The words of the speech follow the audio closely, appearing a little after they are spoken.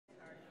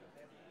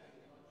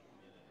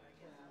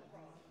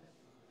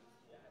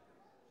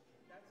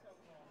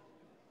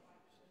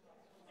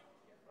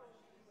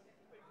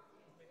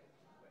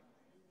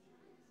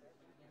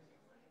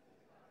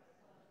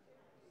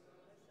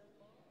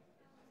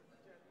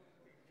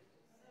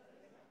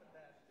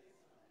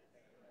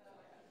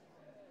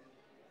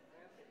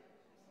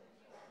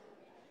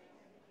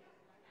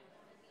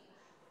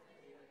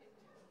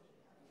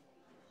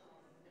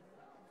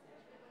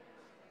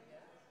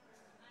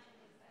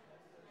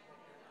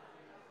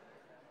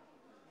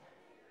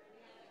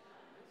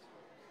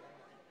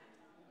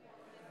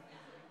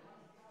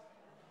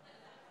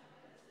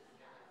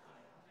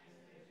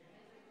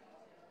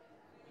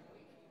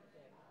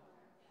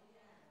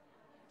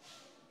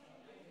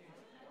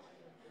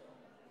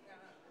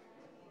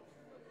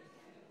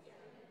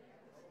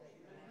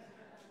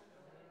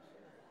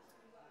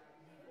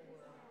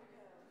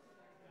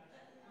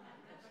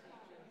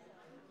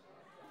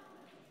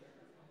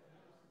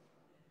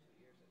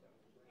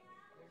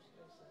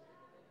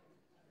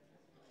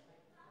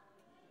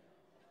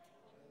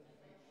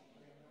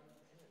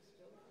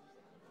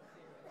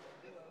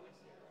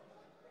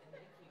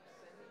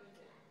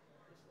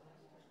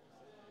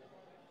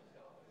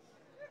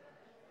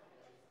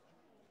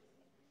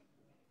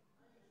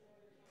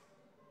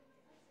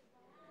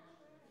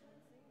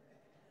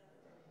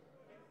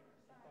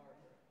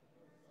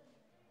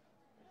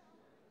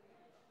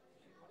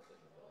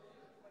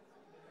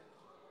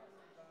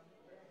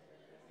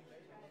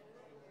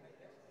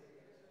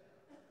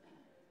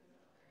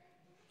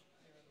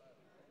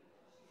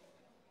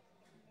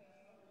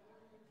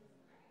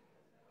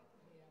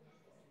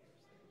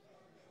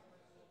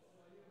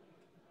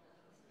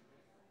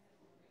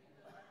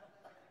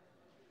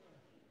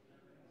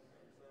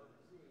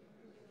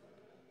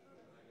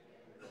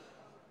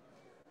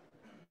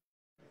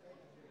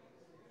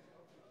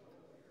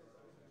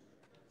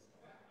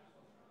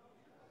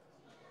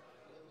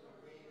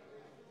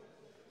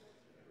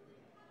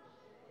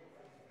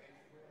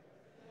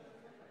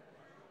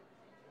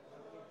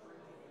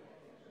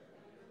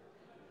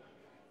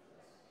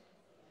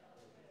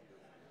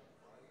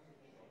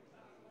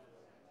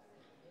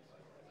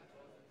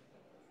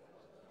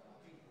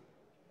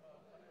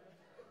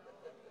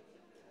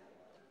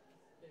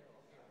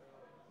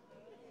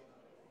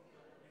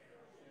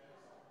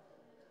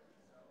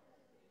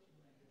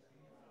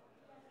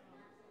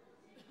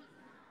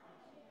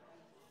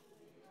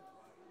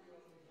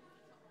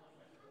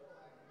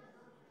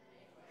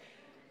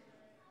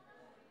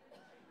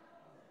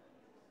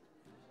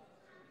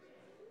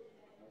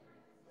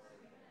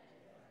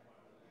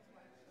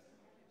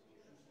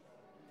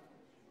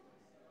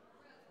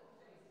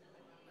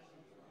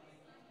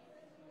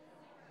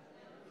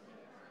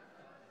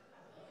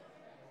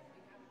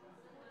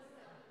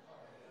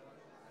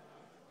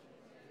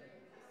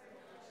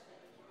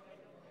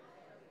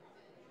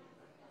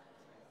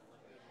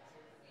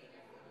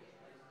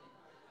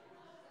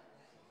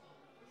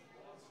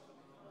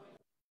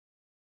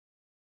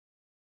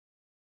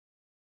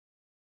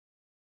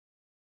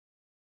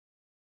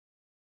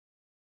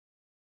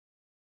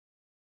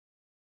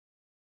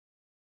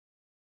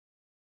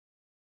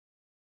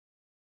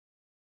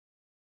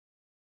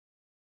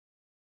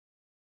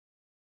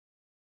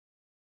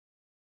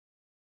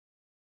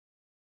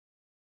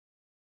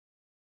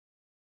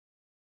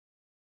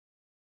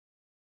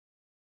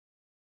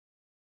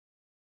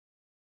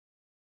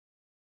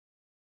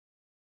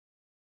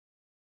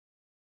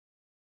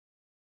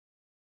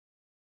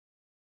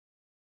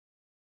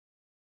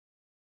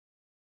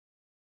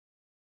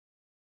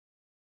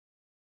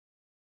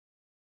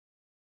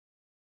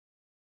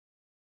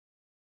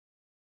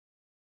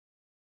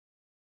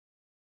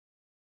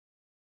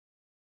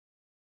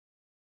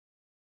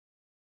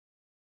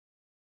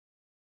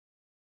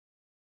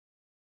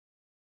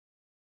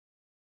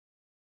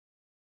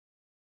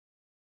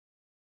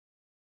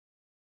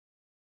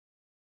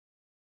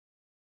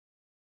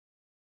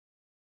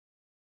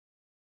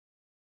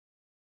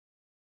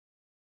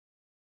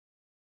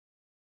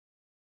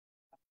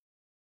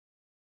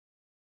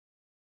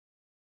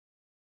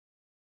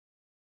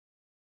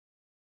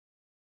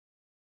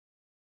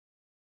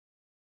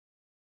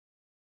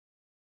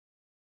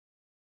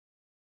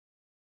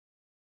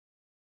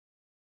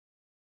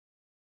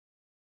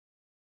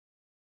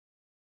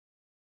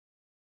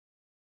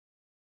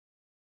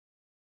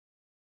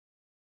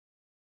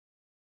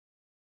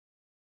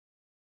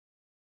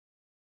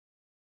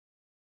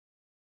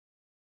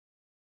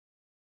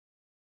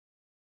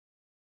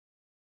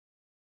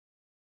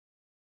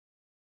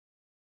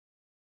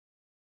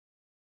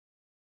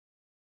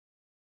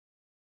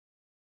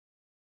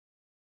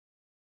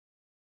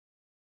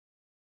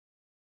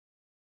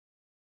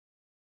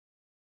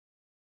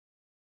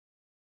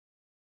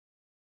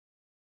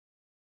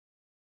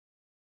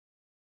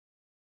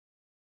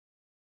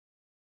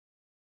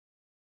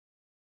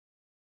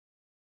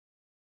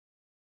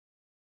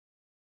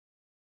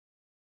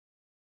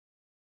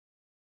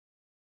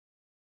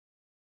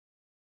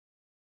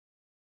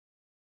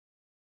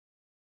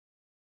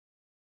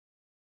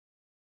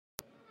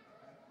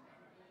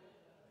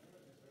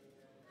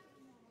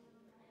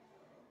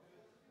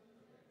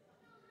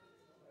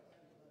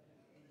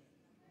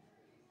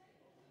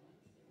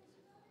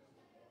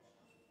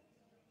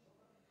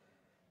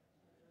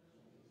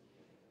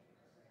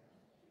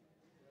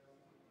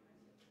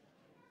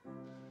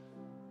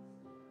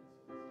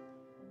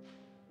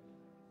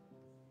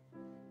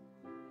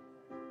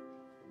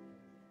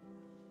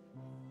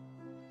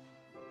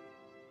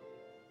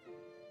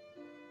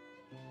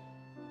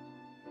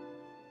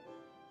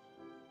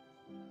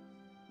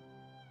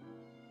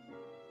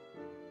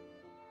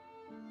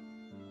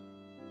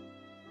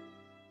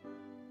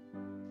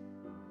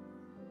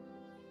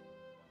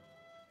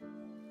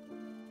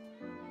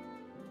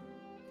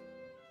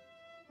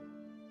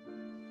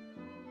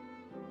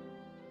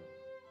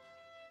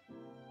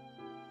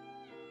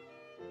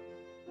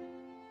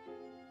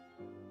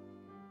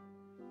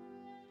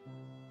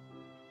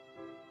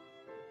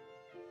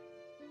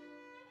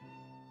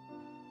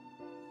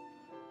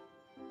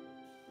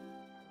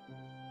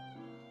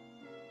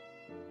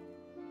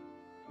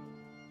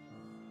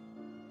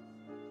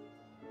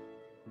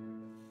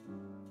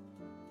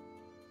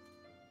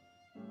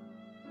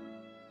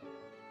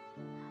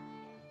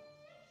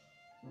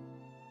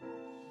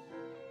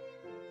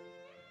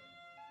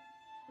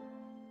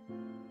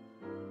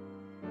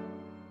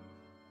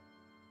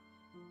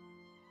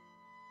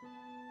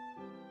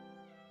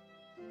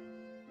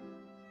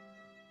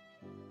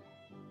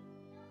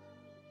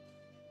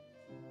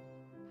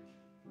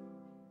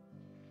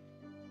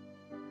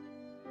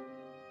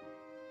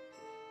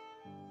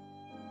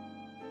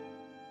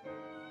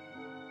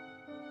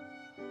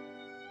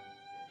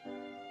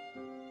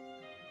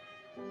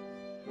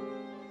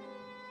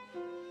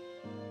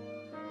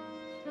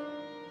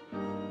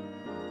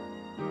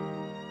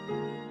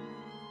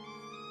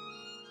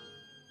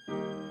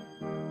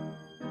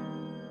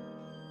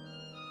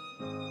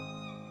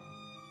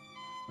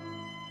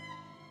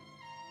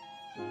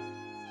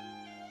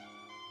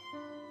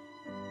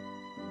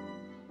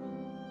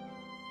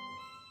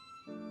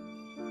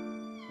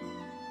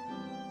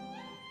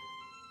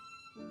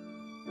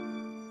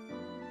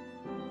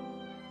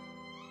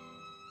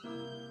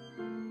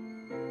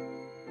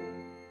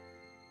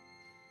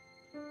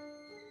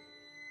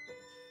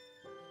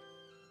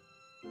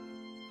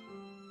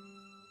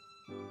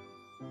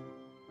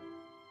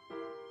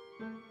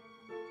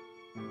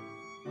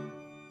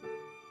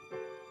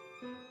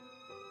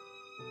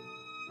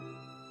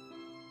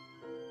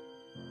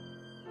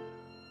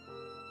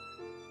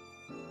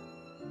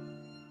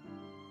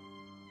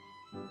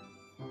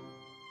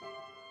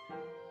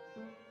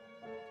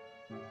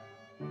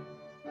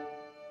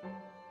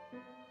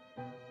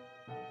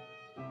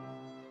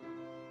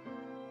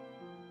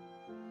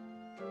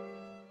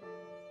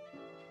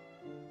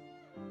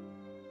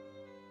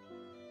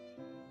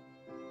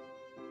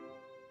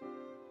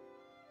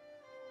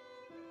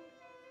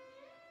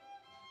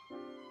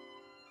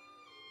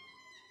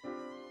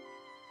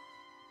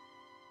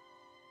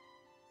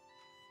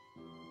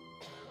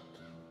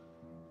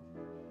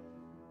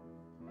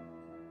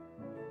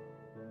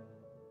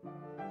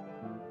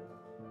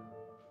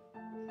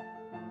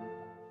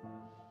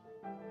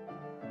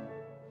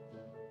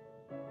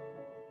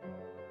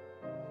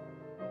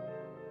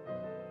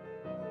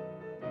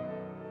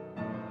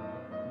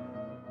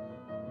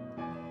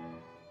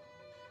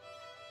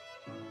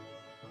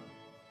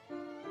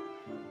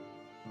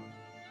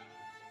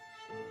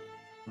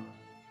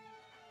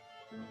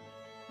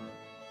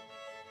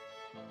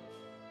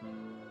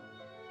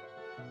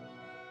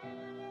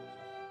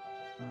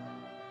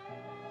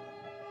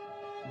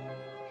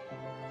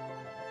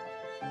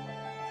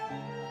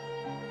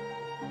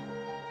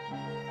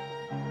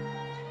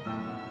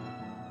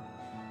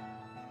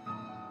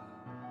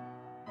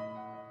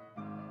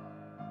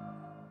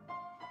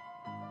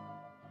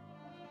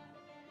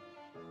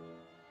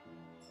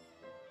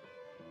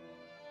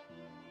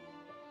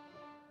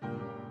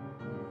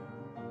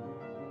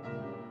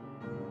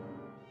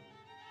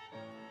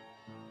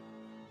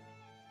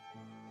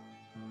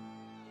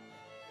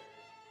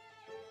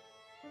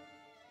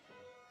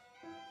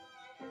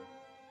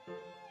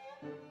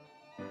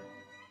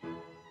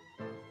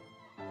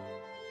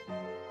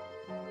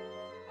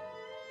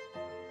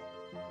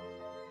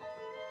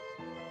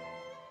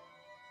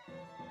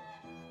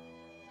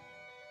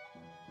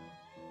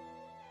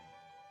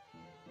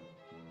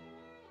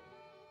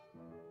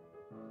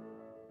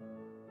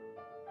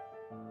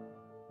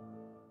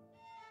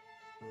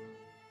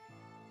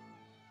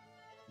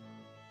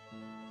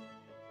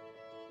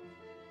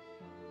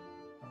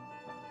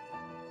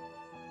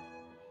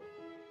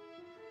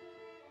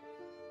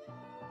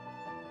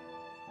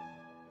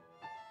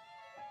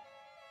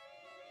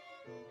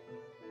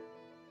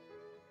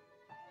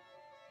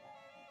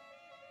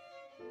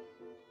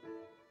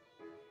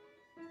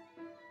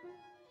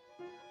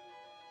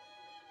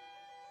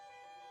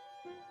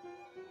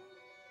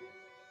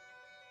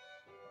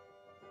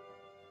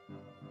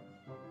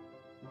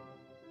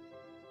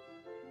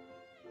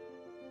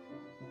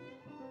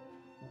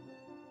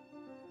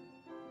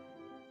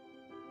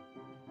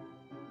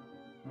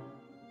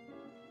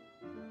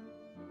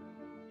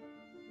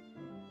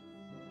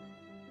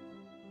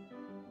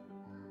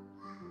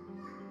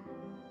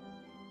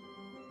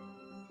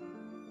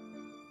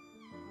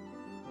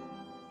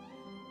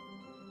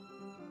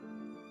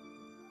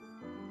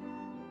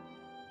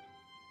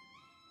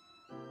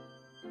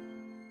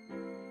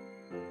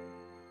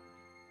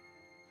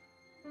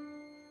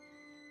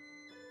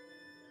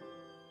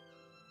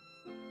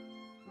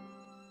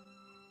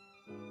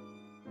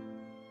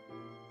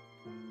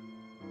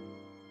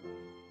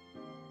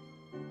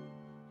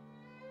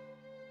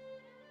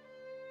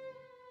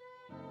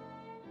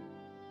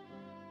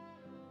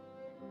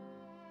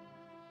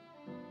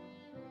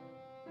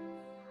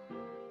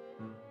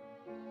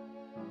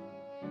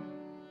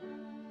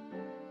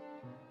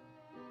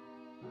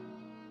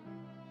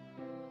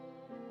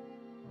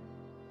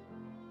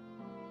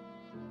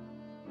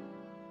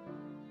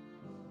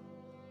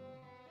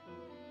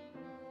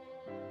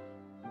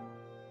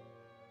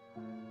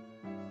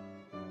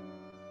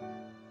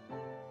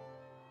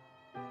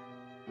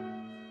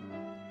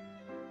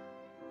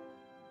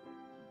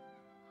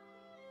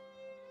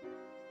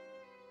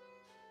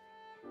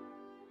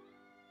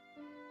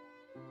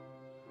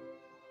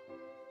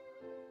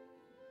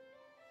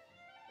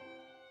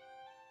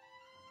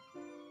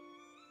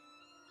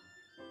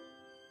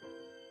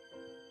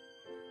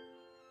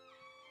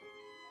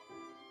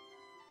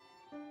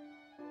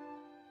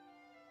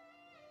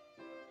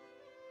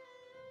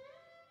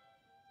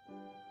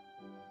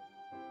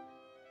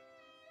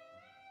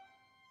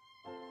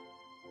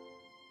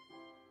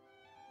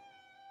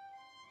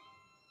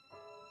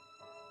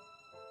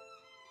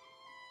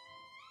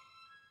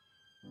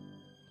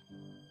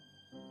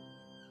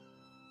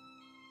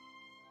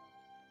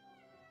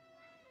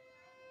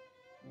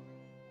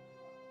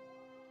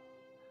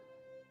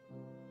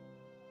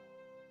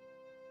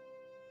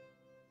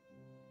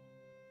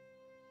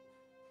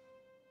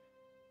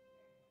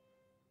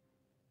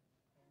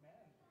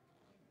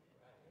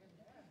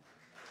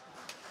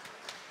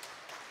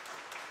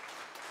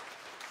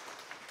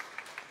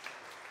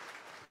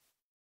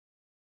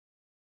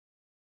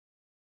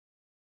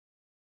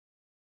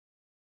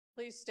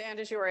Please stand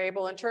as you are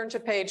able and turn to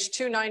page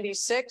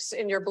 296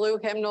 in your blue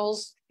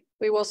hymnals.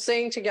 We will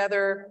sing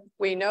together,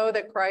 "We know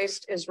that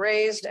Christ is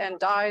raised and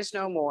dies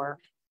no more."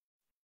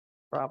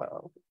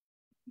 Bravo.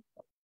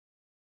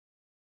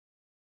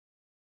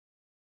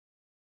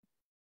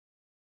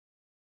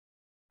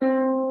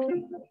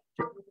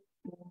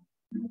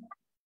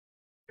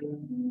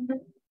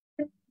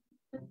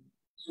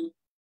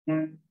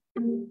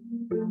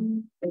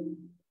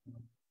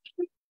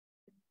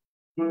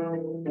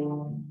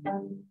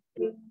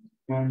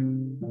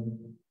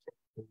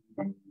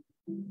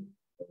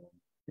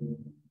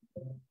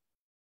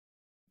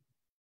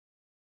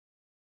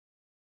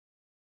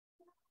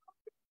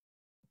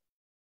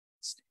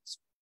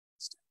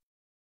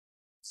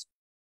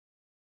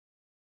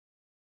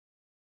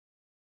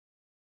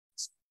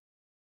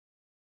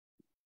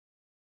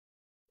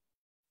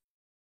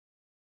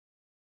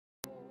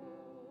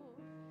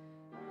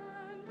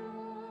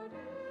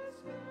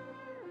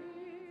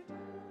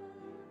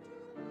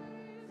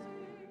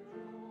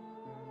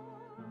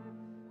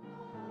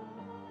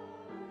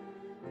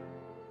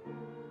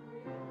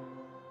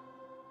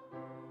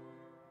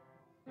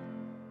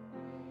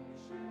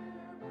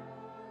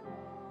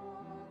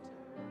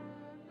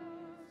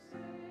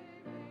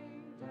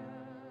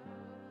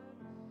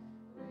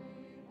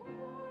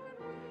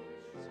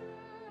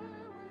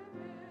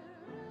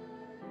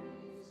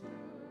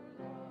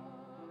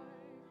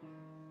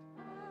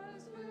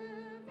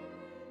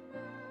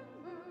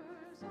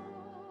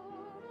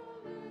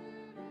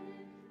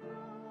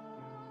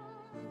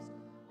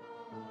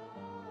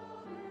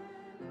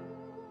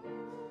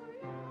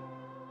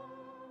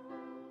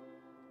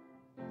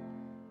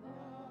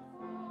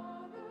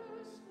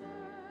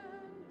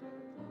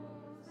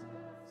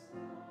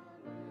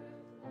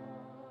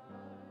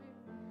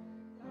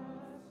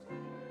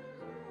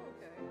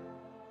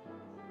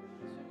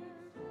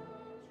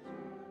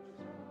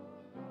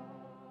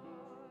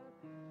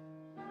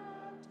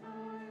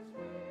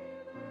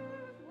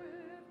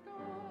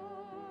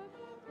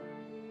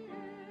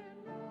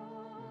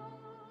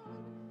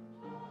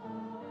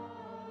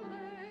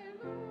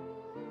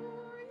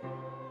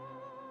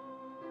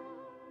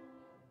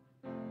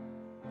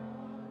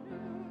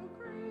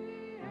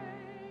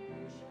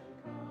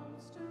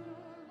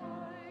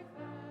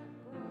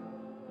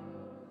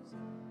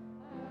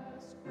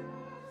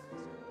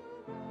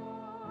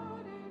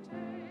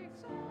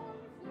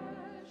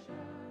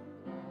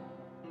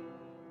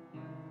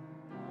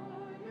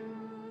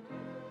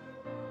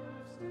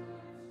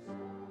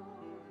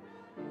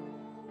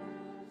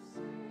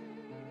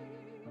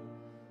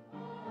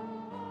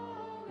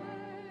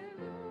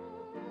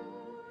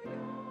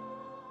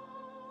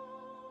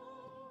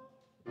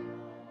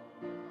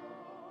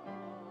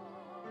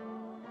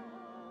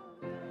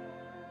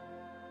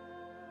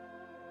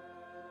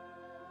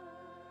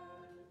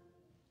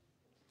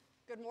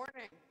 Good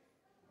morning.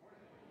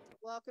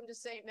 Welcome to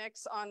St.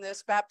 Nick's on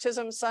this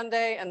Baptism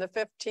Sunday and the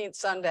 15th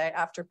Sunday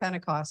after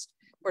Pentecost.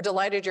 We're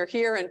delighted you're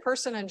here in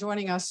person and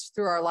joining us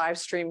through our live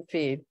stream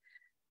feed.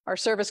 Our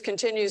service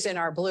continues in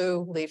our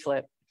blue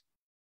leaflet.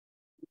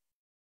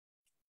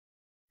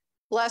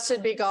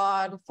 Blessed be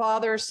God,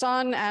 Father,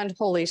 Son, and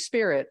Holy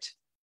Spirit,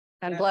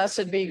 and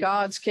blessed be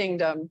God's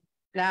kingdom,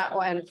 now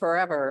and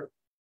forever.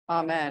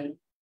 Amen.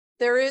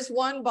 There is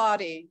one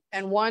body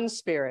and one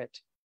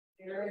spirit,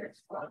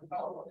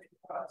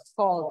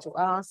 called to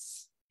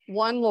us,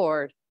 one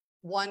Lord,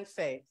 one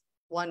faith,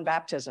 one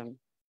baptism,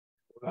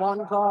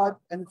 one God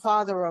and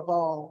Father of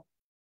all.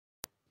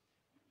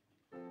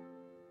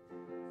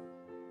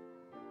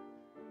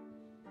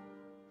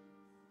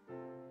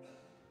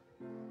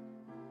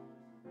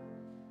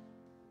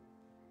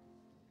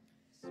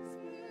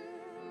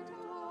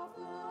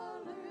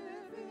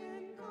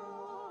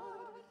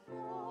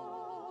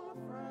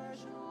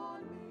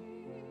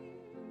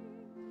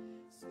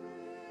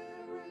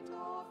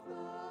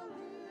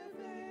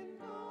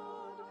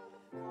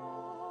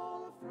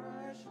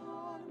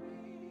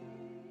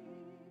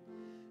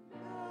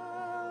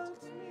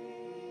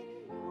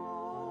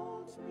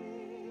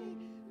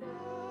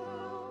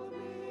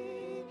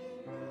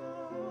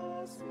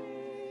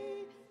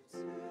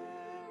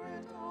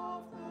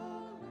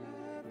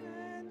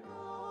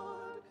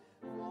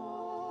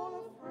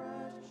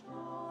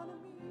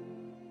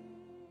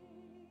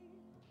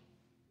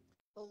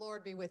 The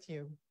Lord be with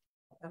you.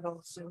 And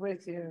also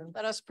with you.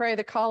 Let us pray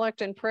the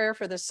collect and prayer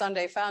for this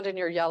Sunday found in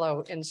your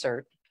yellow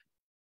insert.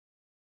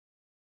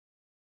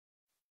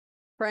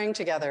 Praying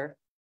together.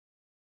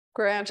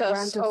 Grant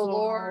us, O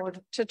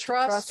Lord, to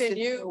trust in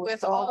you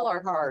with all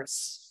our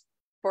hearts.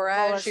 For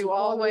as you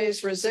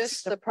always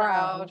resist the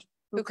proud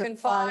who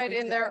confide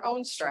in their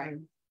own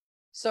strength,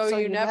 so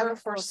you never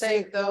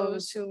forsake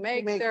those who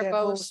make their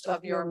boast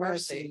of your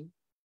mercy.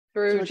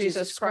 Through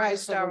Jesus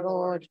Christ our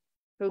Lord,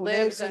 who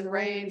lives and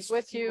reigns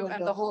with you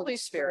and the Holy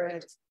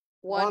Spirit,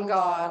 one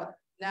God,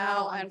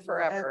 now and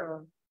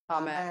forever.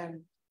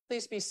 Amen.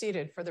 Please be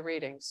seated for the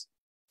readings.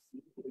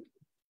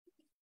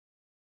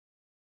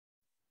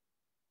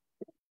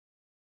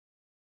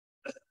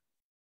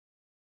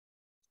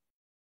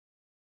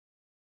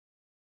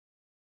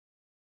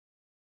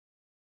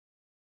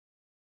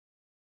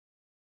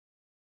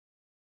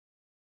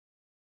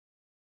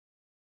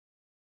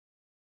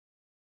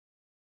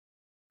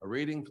 A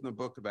reading from the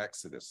book of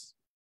Exodus.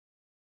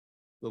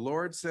 The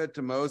Lord said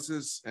to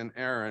Moses and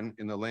Aaron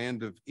in the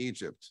land of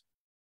Egypt,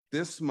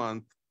 "This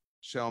month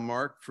shall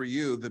mark for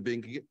you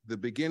the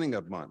beginning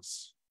of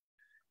months.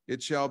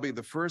 It shall be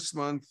the first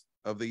month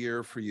of the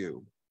year for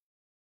you.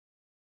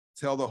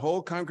 Tell the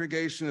whole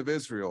congregation of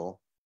Israel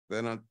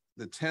that on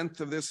the 10th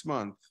of this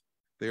month,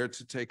 they are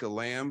to take a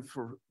lamb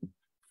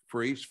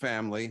for each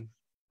family,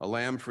 a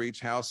lamb for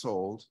each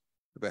household.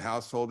 If a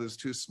household is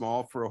too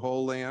small for a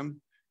whole lamb,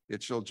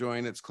 it shall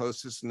join its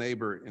closest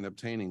neighbor in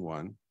obtaining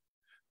one.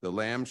 The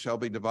lamb shall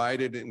be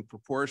divided in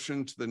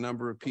proportion to the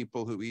number of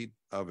people who eat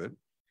of it.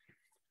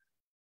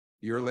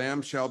 Your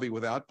lamb shall be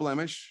without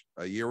blemish,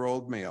 a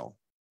year-old male.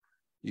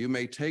 You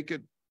may take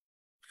it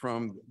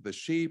from the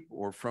sheep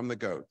or from the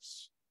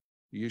goats.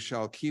 You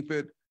shall keep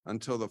it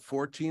until the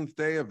 14th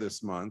day of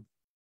this month.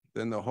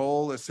 Then the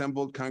whole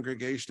assembled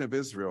congregation of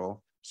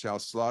Israel shall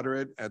slaughter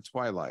it at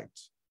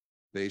twilight.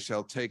 They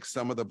shall take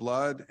some of the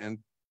blood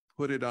and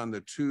put it on the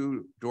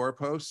 2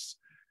 doorposts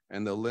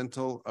and the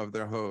lintel of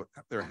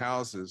their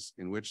houses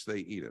in which they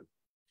eat it.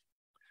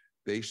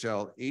 They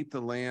shall eat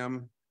the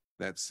lamb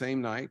that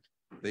same night.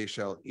 They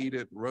shall eat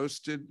it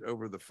roasted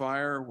over the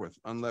fire with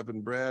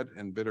unleavened bread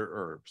and bitter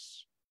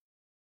herbs.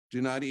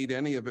 Do not eat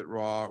any of it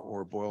raw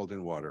or boiled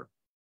in water,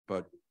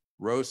 but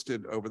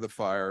roasted over the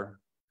fire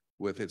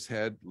with its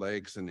head,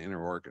 legs, and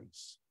inner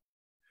organs.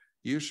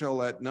 You shall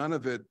let none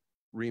of it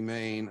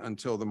remain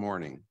until the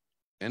morning.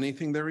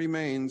 Anything that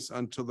remains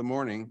until the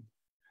morning,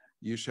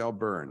 you shall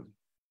burn.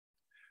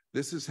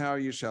 This is how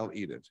you shall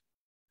eat it: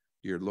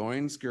 your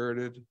loins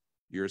girded,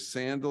 your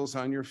sandals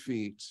on your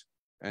feet,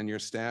 and your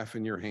staff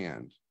in your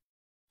hand.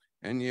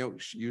 And you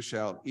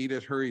shall eat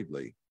it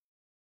hurriedly.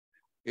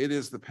 It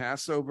is the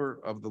Passover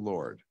of the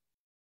Lord.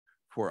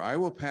 For I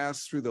will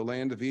pass through the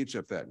land of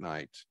Egypt that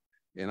night,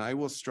 and I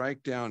will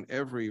strike down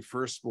every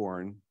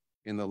firstborn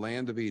in the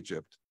land of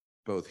Egypt,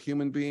 both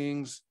human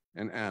beings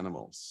and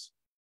animals.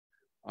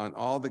 On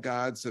all the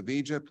gods of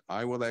Egypt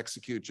I will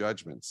execute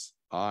judgments.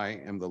 I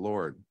am the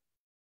Lord.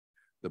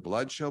 The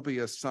blood shall be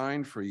a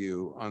sign for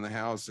you on the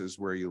houses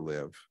where you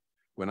live.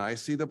 When I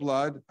see the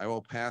blood, I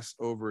will pass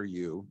over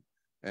you,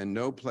 and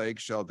no plague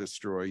shall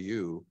destroy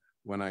you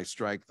when I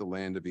strike the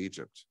land of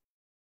Egypt.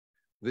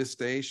 This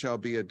day shall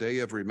be a day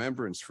of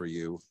remembrance for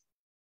you.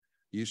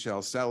 You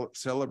shall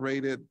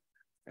celebrate it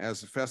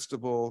as a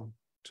festival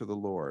to the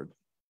Lord.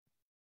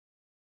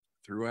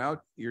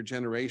 Throughout your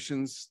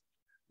generations,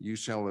 you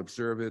shall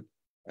observe it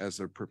as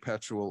a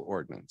perpetual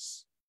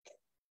ordinance."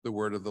 The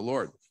word of the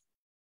Lord.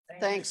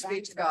 Thanks be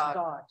to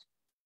God.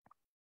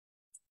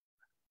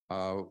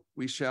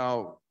 We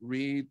shall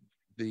read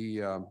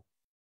the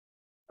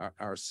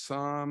our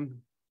Psalm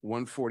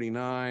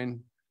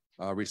 149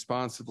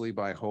 responsively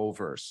by whole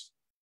verse.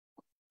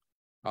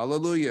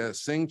 Hallelujah.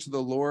 Sing to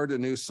the Lord a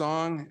new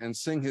song and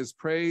sing his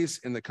praise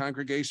in the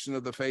congregation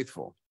of the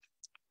faithful.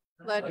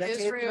 Let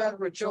Israel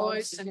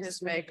rejoice in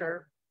his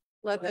maker.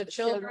 Let the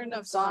children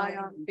of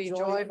Zion be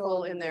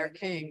joyful in their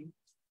king.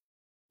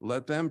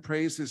 Let them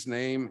praise his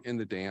name in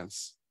the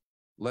dance.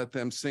 Let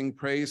them sing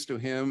praise to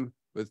him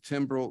with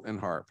timbrel and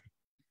harp.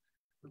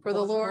 For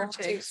the Lord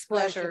takes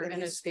pleasure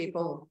in his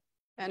people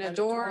and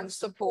adorns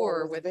the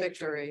poor with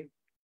victory.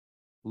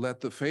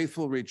 Let the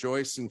faithful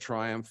rejoice in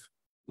triumph.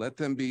 Let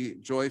them be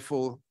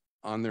joyful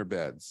on their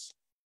beds.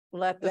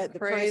 Let the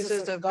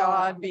praises of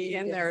God be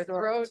in their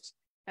throat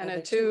and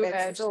a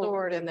two-edged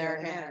sword in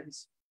their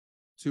hands.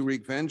 To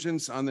wreak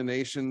vengeance on the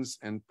nations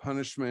and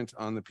punishment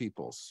on the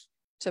peoples.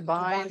 To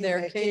bind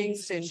their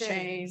kings in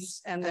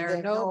chains and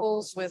their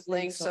nobles with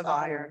links of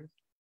iron.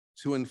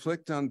 To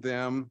inflict on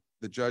them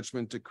the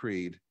judgment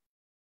decreed.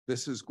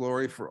 This is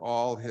glory for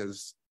all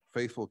his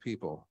faithful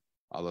people.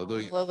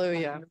 Hallelujah.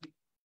 Hallelujah.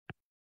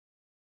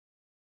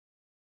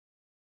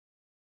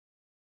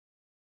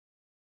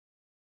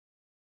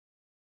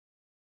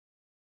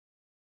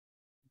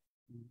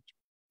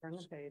 Turn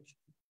the page.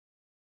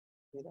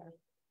 See that?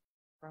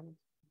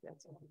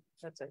 That's it.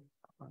 That's it.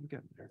 I'm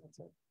getting there. That's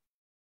it.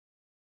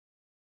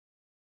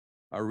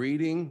 A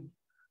reading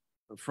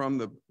from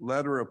the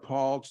letter of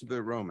Paul to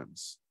the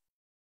Romans.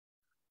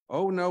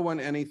 Owe no one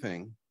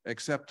anything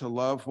except to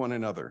love one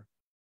another.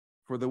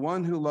 For the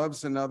one who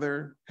loves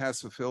another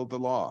has fulfilled the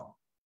law.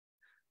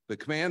 The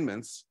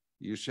commandments,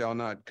 you shall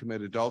not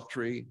commit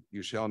adultery,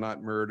 you shall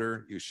not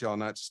murder, you shall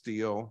not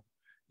steal,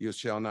 you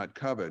shall not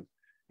covet,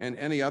 and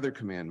any other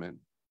commandment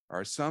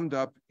are summed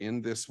up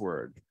in this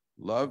word: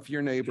 love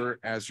your neighbor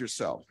as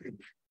yourself.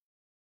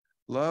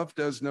 Love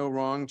does no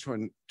wrong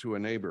to a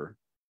neighbor.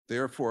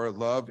 Therefore,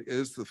 love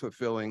is the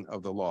fulfilling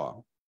of the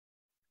law.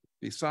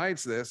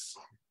 Besides this,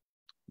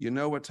 you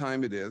know what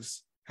time it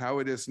is, how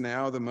it is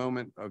now the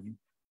moment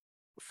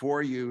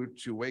for you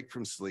to wake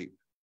from sleep.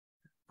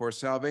 For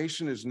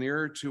salvation is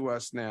nearer to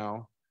us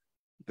now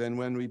than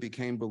when we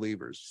became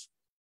believers.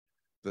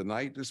 The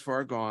night is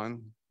far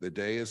gone, the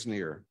day is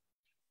near.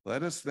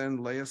 Let us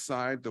then lay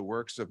aside the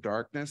works of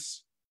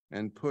darkness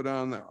and put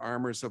on the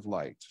armors of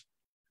light.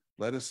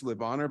 Let us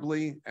live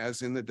honorably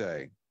as in the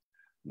day,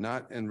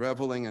 not in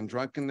reveling and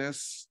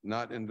drunkenness,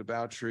 not in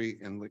debauchery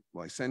and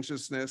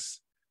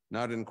licentiousness,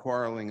 not in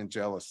quarreling and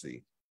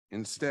jealousy.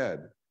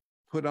 Instead,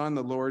 put on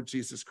the Lord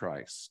Jesus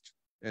Christ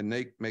and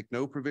make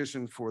no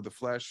provision for the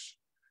flesh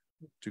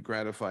to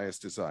gratify its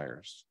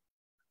desires.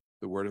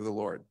 The word of the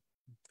Lord.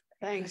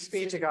 Thanks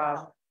be to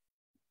God.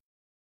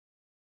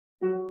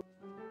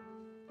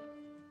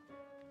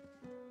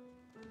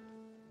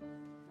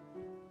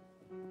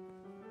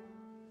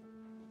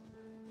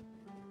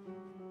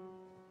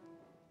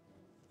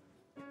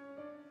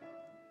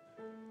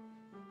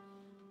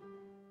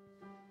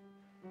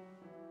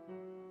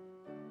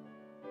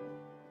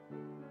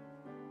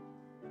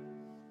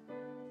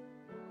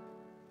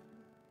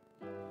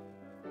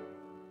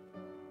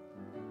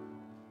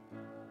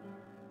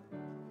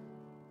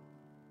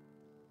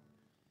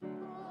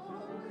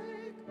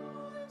 Awake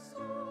my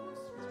soul,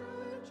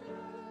 strength.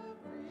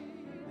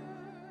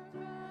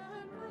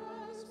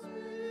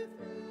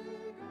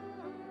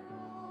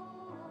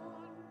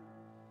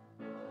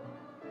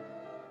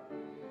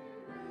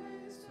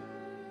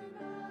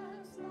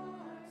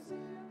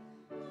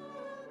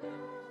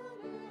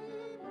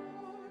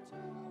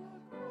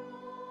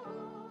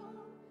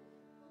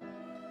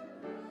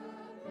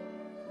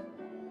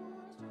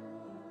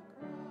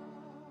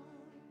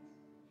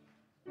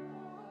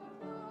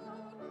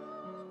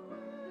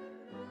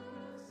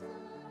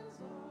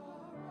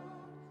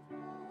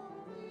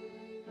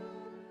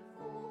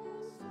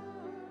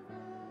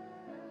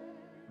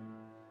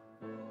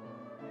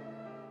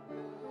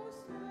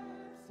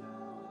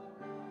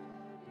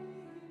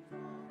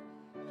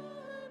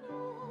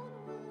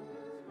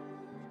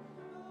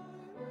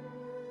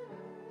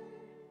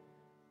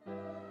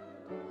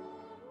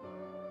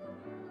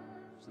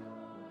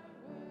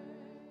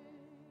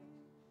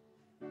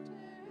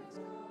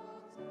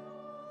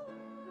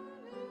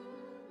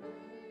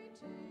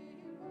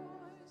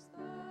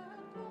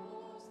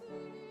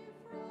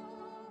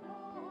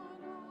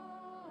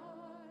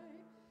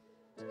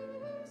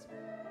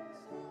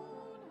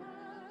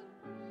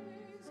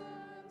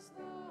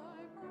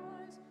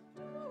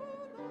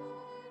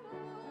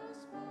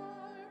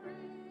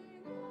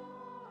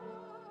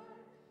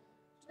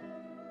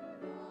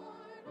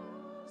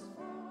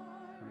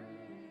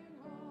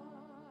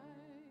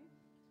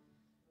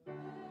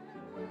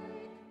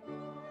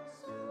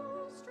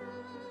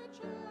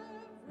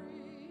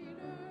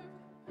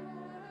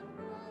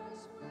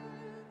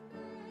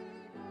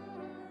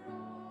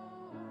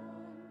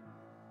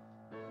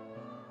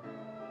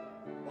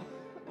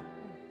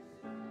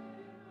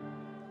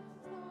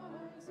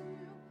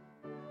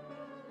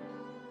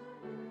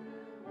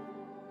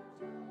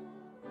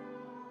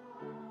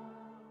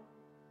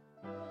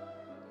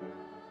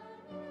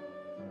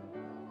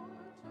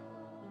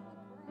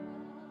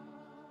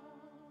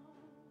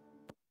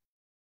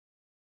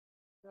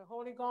 The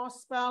Holy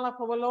Gospel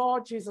of our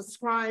Lord Jesus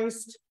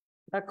Christ,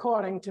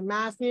 according to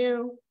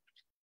Matthew.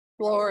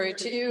 Glory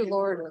to you,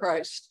 Lord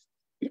Christ.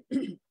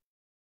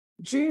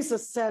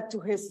 Jesus said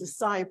to his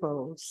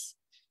disciples,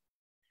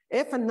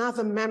 "If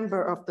another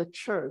member of the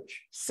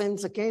church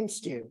sins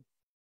against you,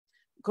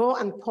 go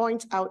and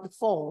point out the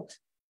fault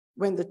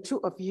when the two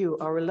of you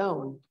are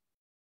alone.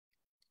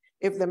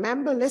 If the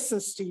member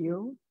listens to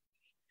you,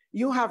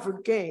 you have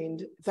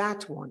regained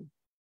that one.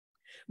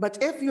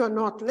 But if you are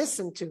not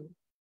listened to,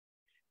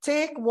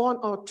 take one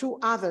or two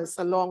others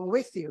along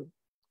with you,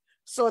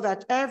 so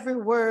that every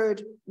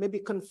word may be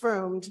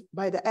confirmed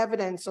by the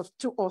evidence of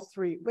 2 or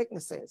 3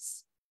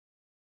 witnesses.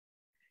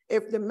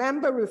 If the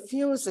member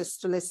refuses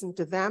to listen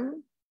to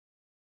them,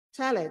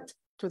 tell it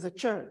to the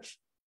church.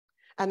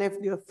 And if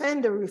the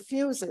offender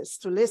refuses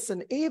to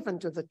listen even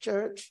to the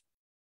church,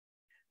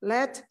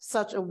 let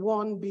such a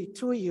one be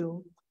to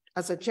you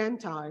as a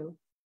Gentile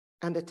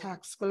and a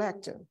tax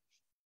collector.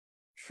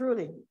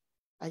 Truly,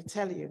 I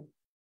tell you,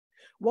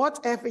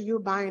 whatever you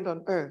bind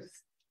on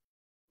earth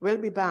will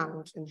be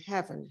bound in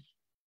heaven,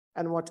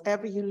 and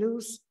whatever you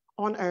loose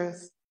on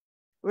earth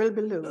will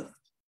be loosed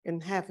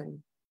in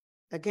heaven.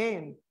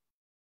 Again,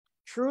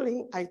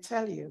 truly, I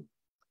tell you,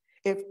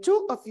 if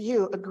 2 of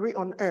you agree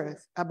on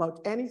earth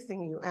about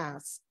anything you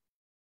ask,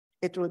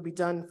 it will be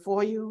done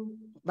for you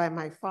by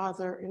my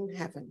Father in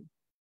heaven.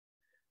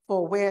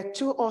 For where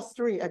 2 or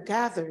 3 are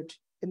gathered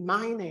in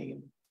my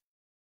name,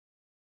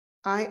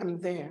 I am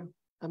there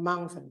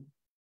among them."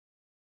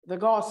 The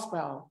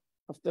Gospel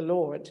of the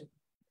Lord.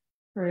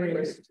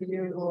 Praise to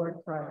you,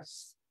 Lord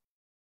Christ.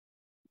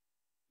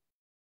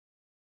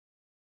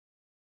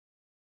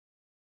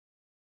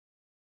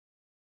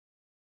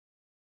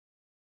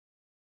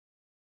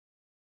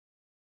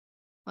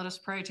 Let us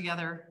pray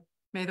together.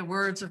 May the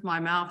words of my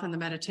mouth and the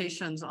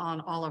meditations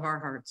on all of our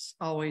hearts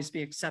always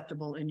be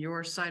acceptable in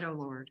your sight, O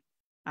Lord,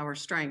 our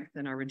strength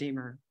and our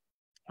Redeemer.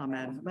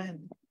 Amen.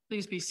 Amen.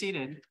 Please be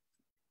seated.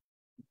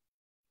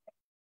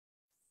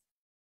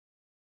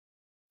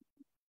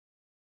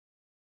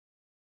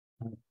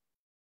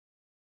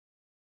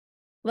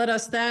 Let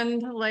us then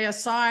lay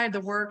aside the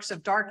works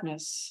of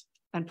darkness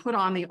and put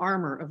on the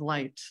armor of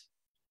light.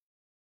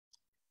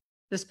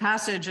 This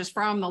passage is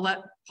from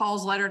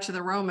Paul's letter to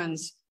the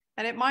Romans,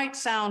 and it might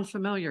sound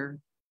familiar.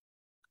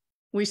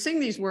 We sing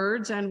these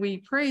words and we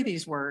pray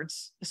these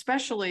words,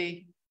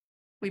 especially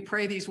we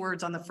pray these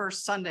words on the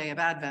first Sunday of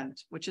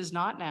Advent, which is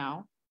not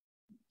now.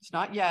 It's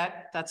not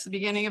yet. That's the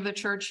beginning of the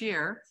church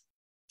year.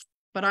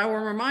 But I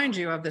will remind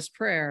you of this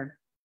prayer.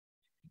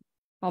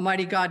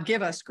 Almighty God,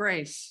 give us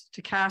grace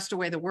to cast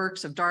away the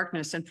works of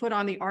darkness and put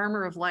on the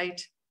armor of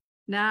light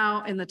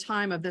now in the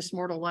time of this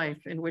mortal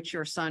life in which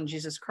your Son,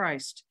 Jesus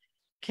Christ,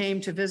 came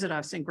to visit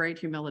us in great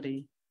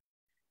humility,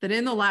 that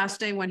in the last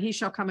day when he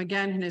shall come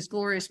again in his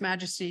glorious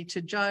majesty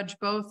to judge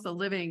both the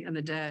living and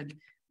the dead,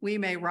 we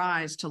may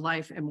rise to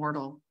life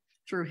immortal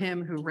through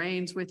him who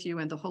reigns with you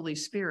and the Holy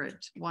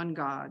Spirit, one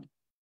God,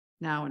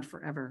 now and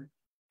forever.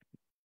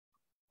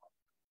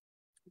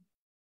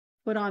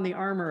 Put on the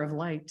armor of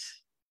light.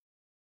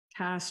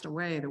 Cast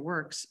away the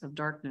works of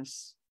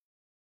darkness.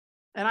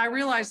 And I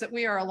realize that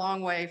we are a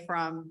long way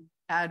from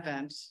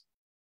Advent.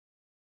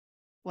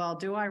 Well,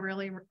 do I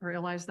really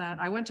realize that?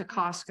 I went to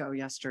Costco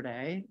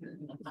yesterday.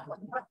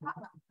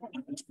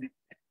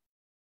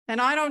 And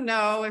I don't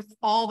know if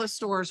all the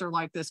stores are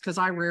like this because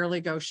I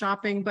rarely go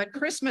shopping, but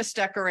Christmas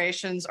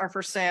decorations are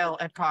for sale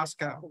at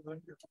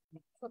Costco.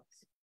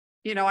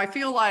 You know, I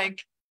feel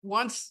like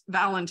once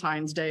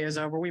Valentine's Day is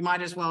over, we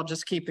might as well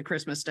just keep the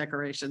Christmas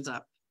decorations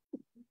up.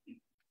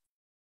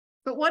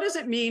 But what does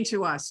it mean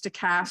to us to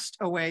cast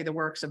away the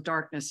works of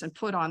darkness and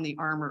put on the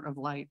armor of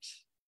light?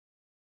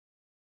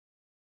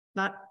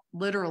 Not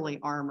literally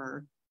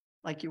armor,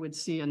 like you would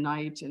see a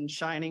knight in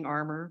shining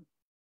armor,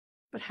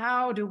 but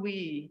how do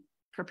we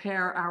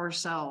prepare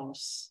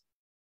ourselves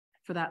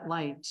for that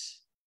light?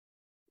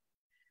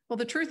 Well,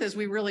 the truth is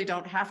we really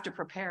don't have to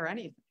prepare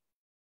anything.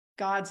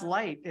 God's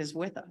light is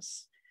with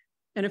us.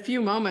 In a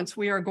few moments,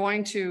 we are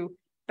going to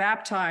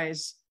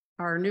baptize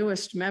our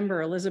newest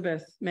member,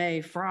 Elizabeth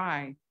May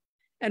Fry.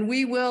 And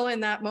we will, in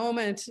that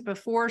moment,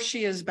 before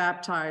she is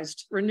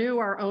baptized, renew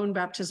our own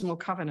baptismal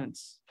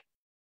covenants.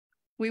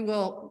 We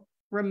will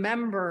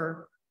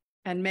remember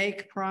and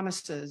make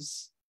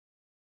promises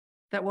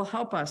that will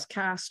help us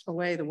cast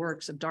away the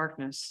works of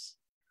darkness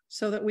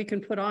so that we can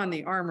put on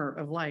the armor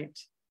of light.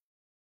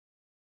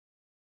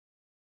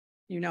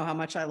 You know how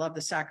much I love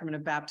the sacrament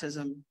of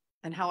baptism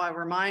and how I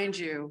remind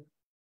you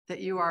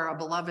that you are a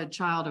beloved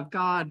child of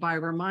God by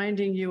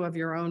reminding you of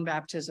your own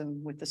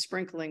baptism with the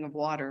sprinkling of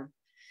water.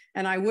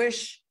 And I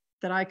wish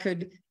that I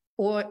could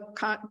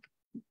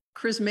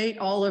chrismate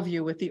all of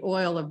you with the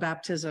oil of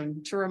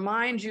baptism to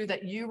remind you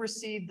that you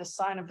received the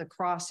sign of the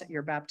cross at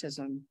your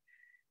baptism,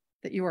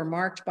 that you are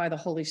marked by the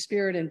Holy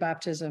Spirit in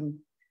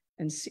baptism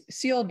and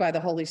sealed by the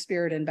Holy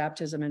Spirit in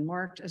baptism and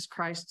marked as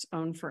Christ's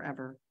own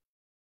forever.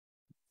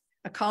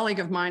 A colleague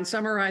of mine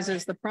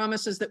summarizes the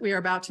promises that we are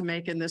about to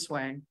make in this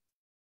way.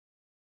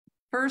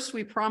 First,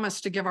 we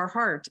promise to give our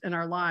heart and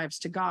our lives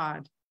to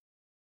God.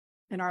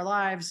 In our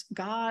lives,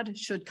 God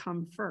should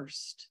come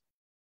first.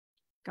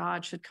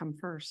 God should come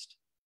first.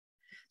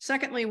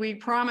 Secondly, we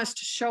promise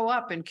to show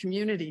up in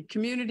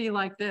community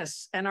like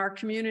this, and our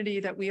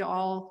community that we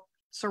all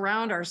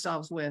surround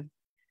ourselves with,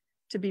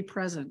 to be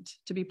present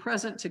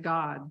to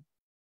God,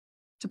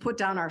 to put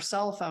down our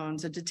cell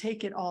phones and to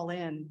take it all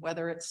in,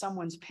 whether it's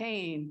someone's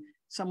pain,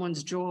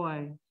 someone's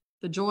joy,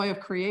 the joy of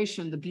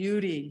creation, the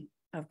beauty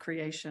of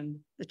creation,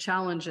 the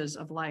challenges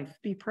of life.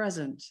 Be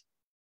present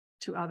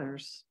to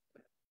others.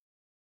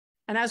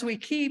 And as we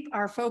keep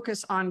our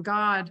focus on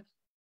God,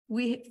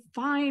 we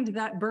find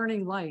that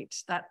burning light,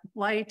 that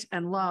light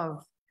and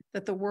love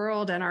that the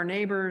world and our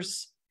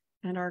neighbors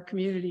and our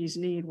communities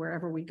need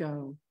wherever we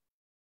go.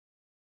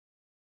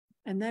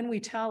 And then we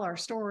tell our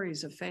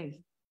stories of faith.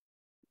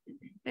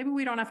 Maybe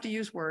we don't have to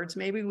use words.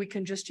 Maybe we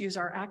can just use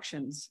our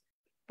actions,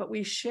 but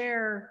we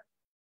share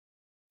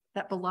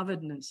that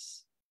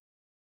belovedness,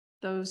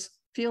 those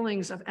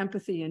feelings of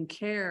empathy and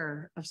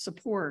care, of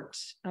support,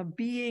 of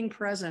being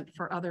present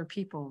for other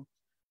people.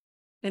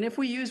 And if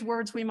we use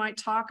words, we might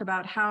talk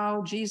about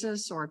how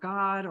Jesus or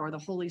God or the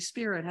Holy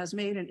Spirit has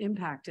made an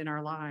impact in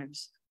our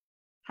lives,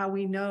 how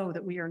we know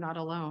that we are not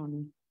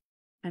alone,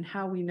 and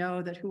how we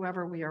know that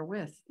whoever we are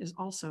with is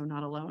also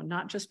not alone,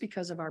 not just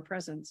because of our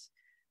presence,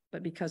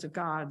 but because of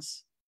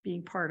God's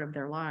being part of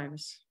their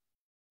lives.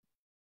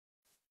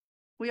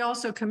 We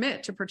also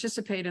commit to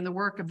participate in the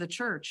work of the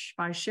church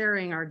by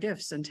sharing our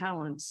gifts and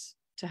talents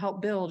to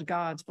help build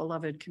God's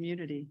beloved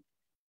community.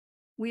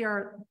 We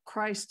are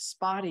Christ's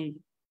body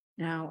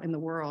now in the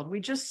world. We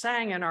just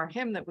sang in our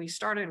hymn that we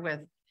started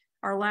with,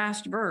 our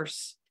last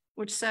verse,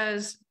 which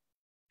says,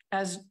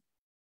 as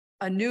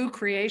a new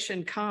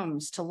creation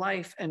comes to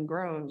life and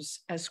grows,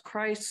 as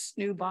Christ's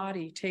new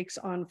body takes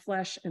on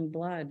flesh and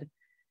blood,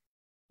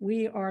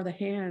 we are the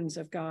hands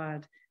of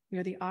God. We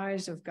are the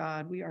eyes of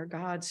God. We are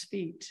God's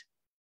feet.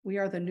 We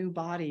are the new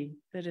body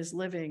that is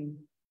living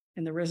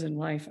in the risen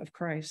life of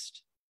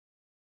Christ.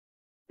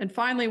 And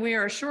finally, we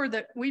are assured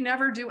that we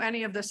never do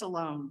any of this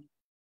alone.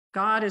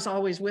 God is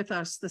always with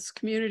us. This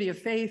community of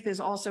faith is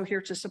also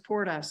here to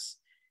support us,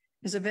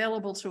 is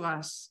available to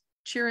us,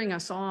 cheering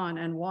us on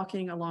and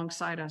walking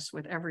alongside us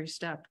with every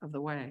step of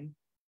the way.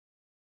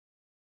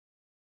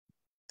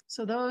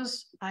 So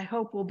those, I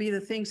hope, will be the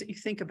things that you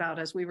think about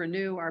as we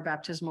renew our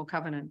baptismal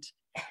covenant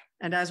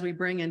and as we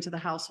bring into the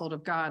household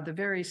of God the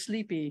very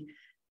sleepy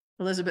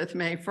Elizabeth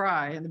May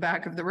Fry in the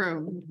back of the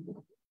room.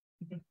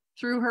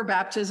 Through her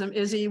baptism,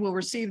 Izzy will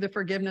receive the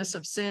forgiveness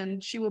of sin.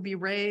 She will be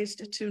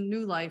raised to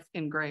new life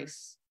in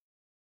grace.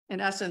 In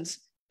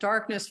essence,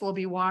 darkness will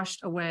be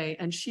washed away,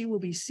 and she will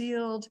be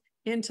sealed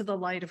into the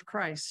light of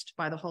Christ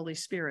by the Holy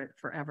Spirit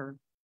forever.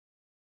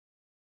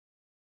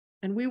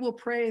 And we will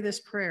pray this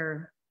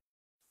prayer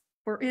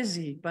for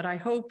Izzy, but I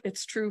hope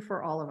it's true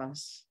for all of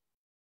us.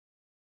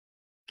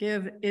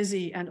 Give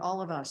Izzy and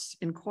all of us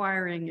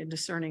inquiring and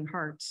discerning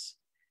hearts,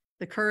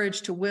 the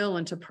courage to will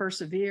and to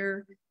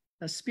persevere,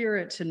 a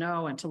spirit to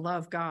know and to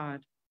love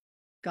God,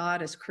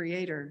 God as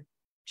creator,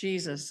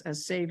 Jesus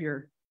as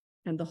savior,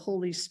 and the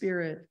Holy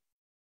Spirit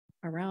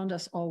around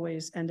us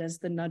always, and as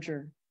the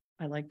nudger,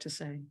 I like to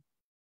say.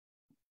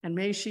 And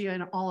may she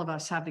and all of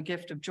us have the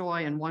gift of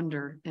joy and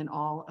wonder in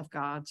all of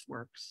God's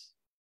works.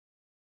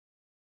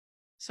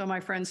 So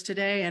my friends,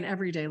 today and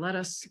every day, let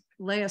us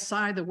lay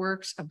aside the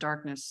works of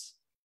darkness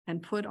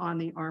and put on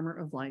the armor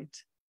of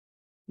light,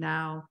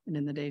 now and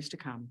in the days to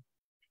come.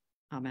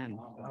 Amen.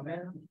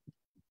 Amen.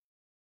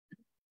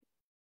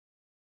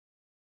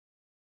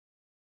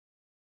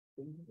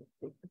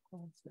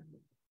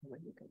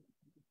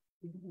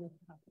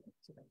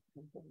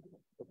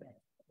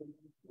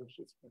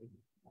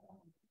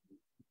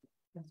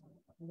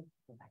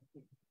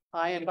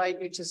 I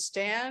invite you to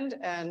stand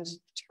and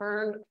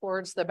turn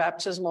towards the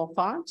baptismal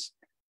font,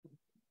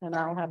 and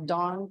I'll have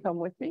Dawn come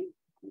with me.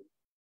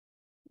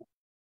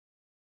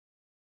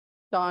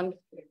 Dawn,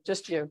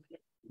 just you.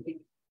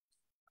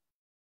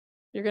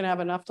 You're going to have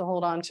enough to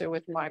hold on to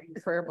with my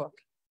prayer book.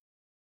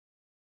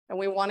 And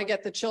we want to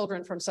get the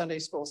children from Sunday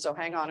school, so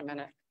hang on a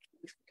minute,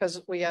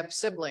 because we have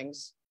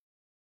siblings.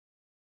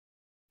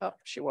 Oh,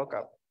 she woke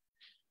up.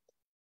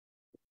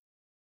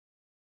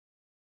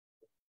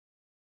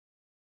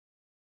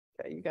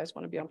 Okay, you guys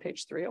want to be on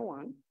page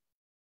 301.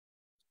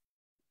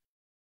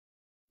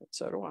 But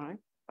so do I,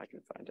 if I can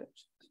find it.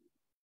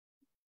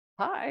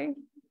 Hi.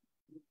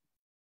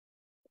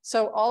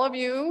 So all of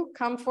you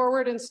come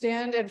forward and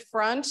stand in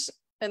front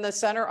in the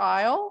center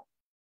aisle.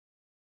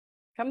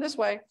 Come this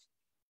way.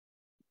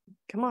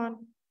 Come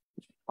on,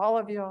 all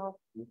of y'all.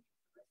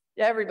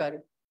 Yeah, everybody.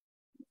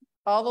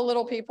 All the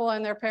little people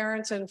and their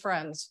parents and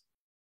friends.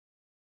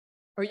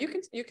 Or you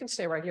can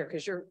stay right here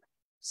because you're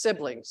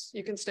siblings.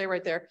 You can stay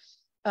right there.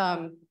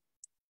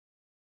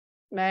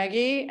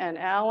 Maggie and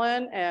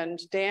Alan and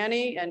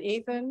Danny and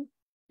Ethan,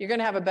 you're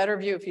going to have a better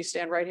view if you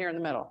stand right here in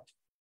the middle.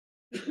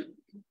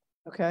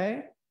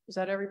 Okay, is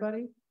that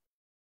everybody?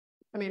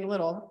 I mean,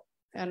 little.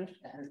 And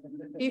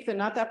Ethan,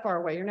 not that far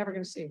away. You're never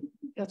going to see.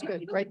 That's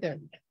good, right there.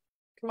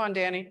 Come on,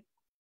 Danny.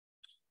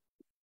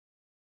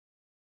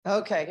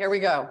 Okay, here we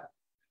go.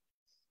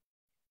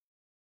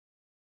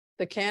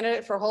 The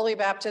candidate for holy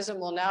baptism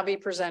will now be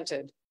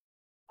presented.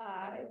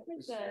 I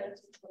present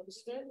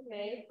Elizabeth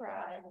May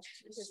Pride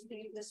to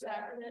receive the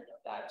sacrament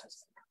of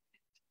baptism.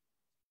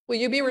 Will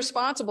you be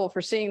responsible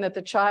for seeing that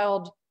the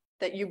child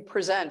that you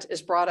present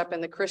is brought up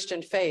in the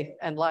Christian faith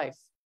and life?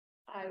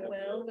 I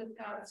will, with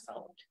God's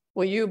help.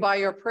 Will you, by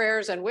your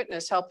prayers and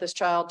witness, help this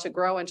child to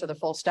grow into the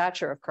full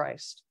stature of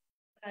Christ?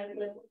 I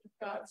will, with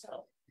God's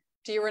help.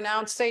 Do you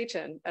renounce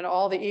Satan and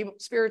all the evil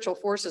spiritual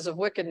forces of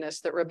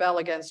wickedness that rebel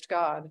against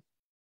God?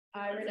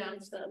 I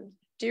renounce them.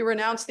 Do you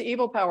renounce the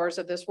evil powers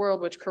of this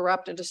world which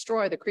corrupt and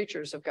destroy the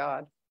creatures of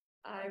God?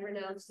 I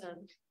renounce them.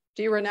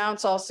 Do you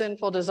renounce all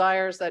sinful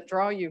desires that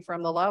draw you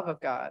from the love of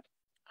God?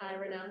 I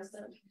renounce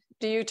them.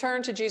 Do you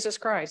turn to Jesus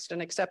Christ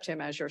and accept him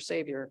as your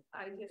Savior?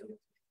 I do.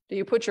 Do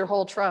you put your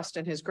whole trust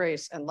in his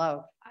grace and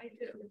love? I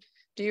do.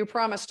 Do you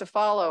promise to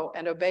follow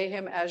and obey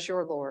him as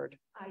your Lord?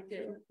 I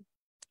do.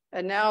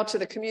 And now to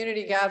the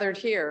community gathered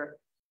here,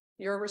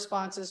 your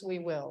response is we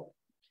will.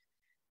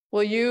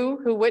 Will you,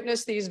 who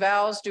witness these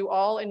vows, do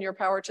all in your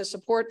power to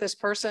support this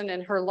person in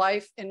her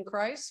life in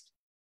Christ?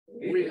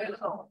 We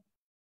will.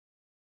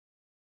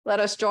 Let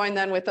us join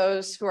then with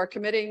those who are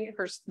committing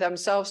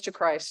themselves to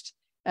Christ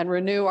and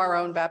renew our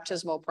own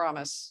baptismal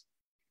promise.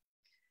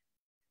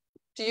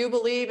 Do you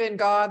believe in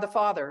God the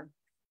Father?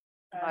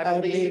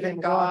 I believe in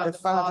God the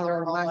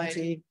Father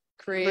Almighty,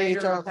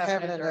 creator of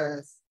heaven and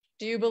earth.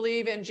 Do you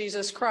believe in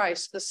Jesus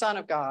Christ, the Son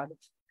of God?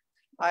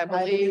 I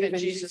believe in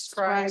Jesus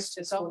Christ,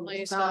 his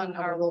only Son,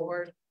 our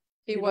Lord.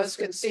 He was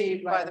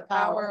conceived by the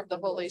power of the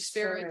Holy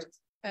Spirit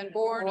and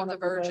born of the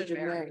Virgin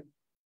Mary.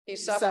 He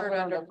suffered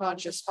under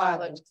Pontius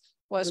Pilate,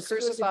 was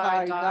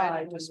crucified,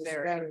 died, and was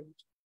buried.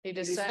 He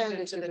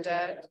descended to the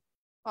dead.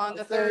 On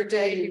the third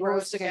day he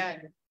rose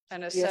again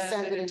and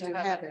ascended into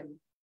heaven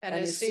and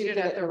is seated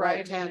at the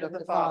right hand of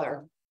the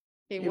Father.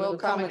 He will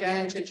come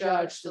again to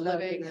judge the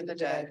living and the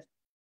dead.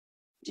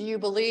 Do you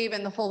believe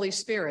in the Holy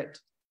Spirit?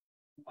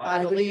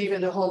 I believe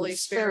in the Holy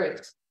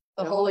Spirit,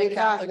 the Holy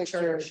Catholic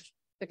Church,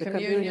 the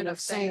communion of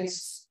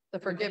saints, the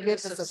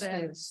forgiveness of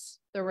sins,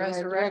 the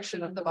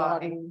resurrection of the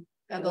body,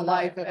 and the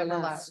life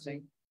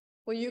everlasting.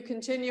 Will you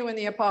continue in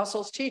the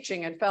apostles'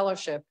 teaching and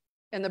fellowship,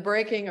 in the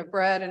breaking of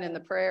bread and in the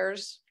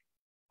prayers?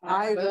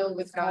 I will,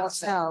 with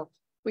God's help.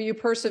 Will you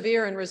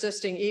persevere in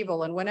resisting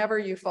evil, and whenever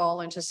you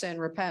fall into sin,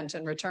 repent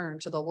and return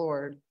to the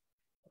Lord?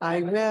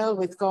 I will,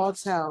 with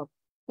God's help.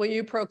 Will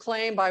you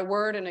proclaim by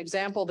word and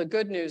example the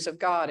good news of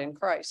God in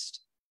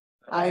Christ?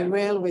 I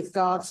will, with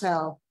God's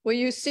help. Will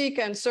you seek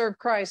and serve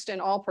Christ in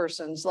all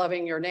persons,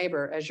 loving your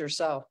neighbor as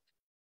yourself?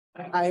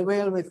 I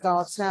will, with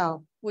God's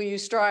help. Will you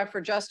strive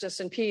for justice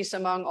and peace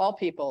among all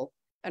people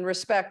and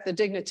respect the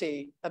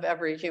dignity of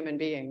every human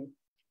being?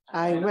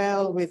 I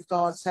will, with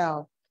God's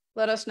help.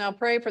 Let us now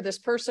pray for this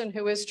person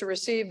who is to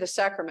receive the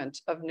sacrament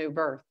of new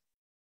birth.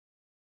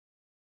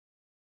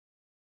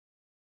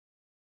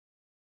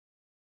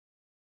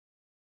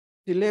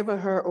 Deliver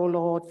her, O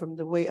Lord, from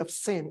the way of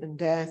sin and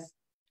death.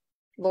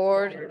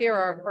 Lord, hear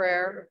our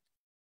prayer.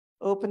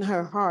 Open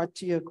her heart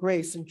to your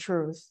grace and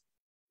truth.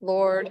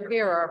 Lord,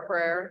 hear our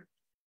prayer.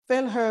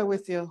 Fill her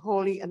with your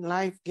holy and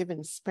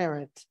life-giving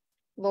spirit.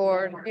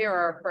 Lord, hear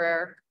our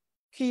prayer.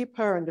 Keep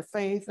her in the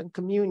faith and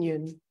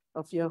communion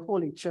of your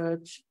holy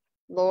church.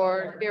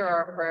 Lord, hear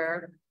our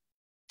prayer.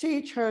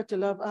 Teach her to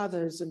love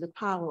others in the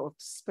power of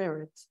the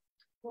Spirit.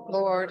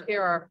 Lord,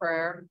 hear our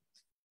prayer.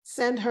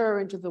 Send her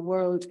into the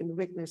world in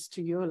witness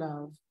to your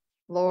love.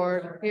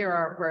 Lord, hear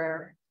our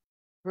prayer.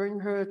 Bring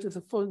her to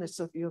the fullness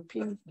of your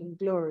peace and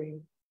glory.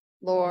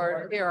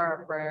 Lord, hear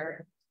our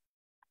prayer.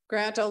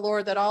 Grant, O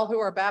Lord, that all who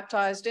are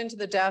baptized into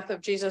the death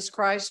of Jesus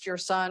Christ, your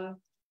Son,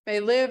 may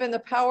live in the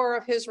power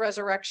of his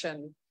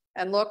resurrection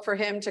and look for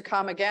him to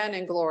come again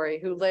in glory,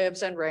 who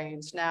lives and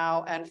reigns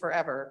now and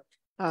forever.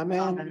 Amen.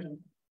 Amen.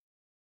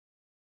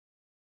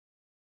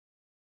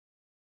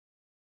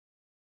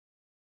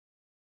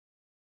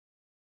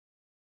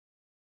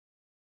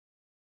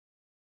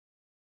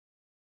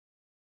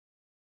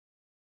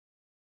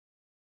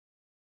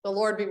 The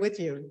Lord be with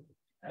you.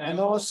 And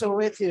also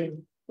with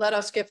you. Let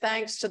us give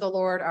thanks to the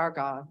Lord our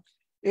God.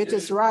 It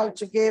is right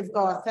to give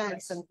God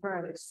thanks and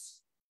praise.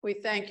 We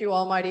thank you,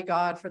 Almighty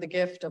God, for the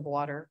gift of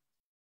water.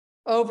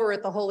 Over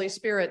it, the Holy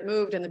Spirit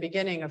moved in the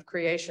beginning of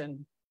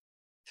creation.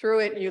 Through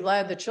it, you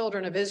led the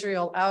children of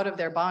Israel out of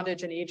their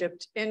bondage in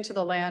Egypt into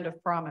the land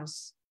of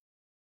promise.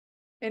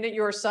 In it,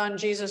 your Son,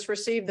 Jesus,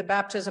 received the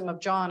baptism of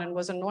John and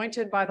was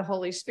anointed by the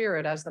Holy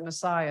Spirit as the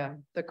Messiah,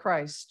 the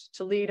Christ,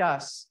 to lead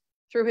us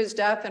through his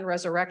death and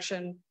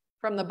resurrection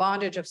from the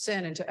bondage of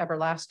sin into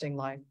everlasting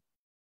life.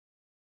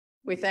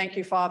 We thank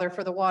you, Father,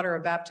 for the water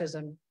of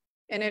baptism.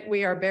 In it,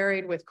 we are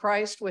buried with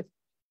Christ,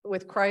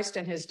 with Christ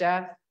in his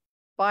death.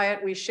 By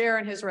it, we share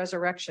in his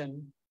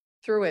resurrection.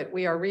 Through it,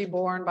 we are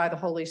reborn by the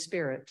Holy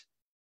Spirit.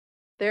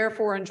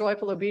 Therefore, in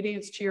joyful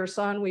obedience to your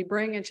Son, we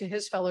bring into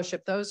his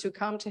fellowship those who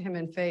come to him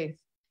in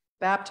faith,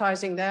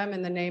 baptizing them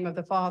in the name of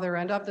the Father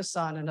and of the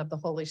Son and of the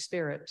Holy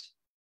Spirit.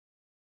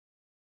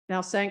 Now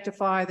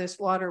sanctify this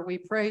water, we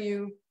pray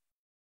you,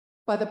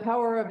 by the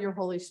power of your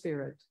Holy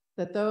Spirit,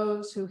 that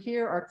those who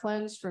here are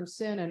cleansed from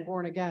sin and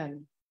born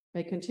again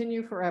may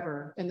continue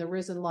forever in the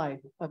risen life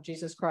of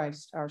Jesus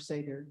Christ, our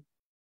Savior.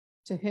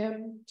 To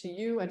him, to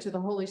you, and to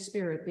the Holy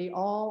Spirit be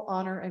all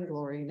honor and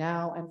glory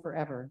now and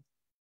forever.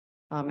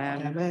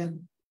 Amen.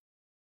 Amen.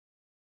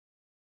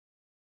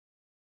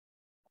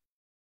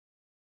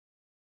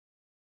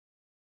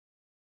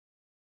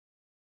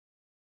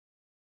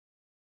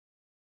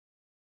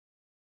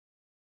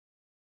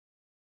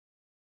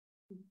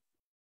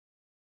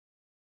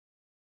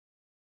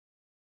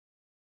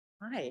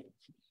 Hi.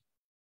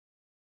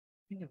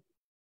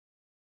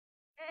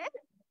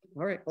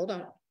 All right, hold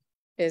on.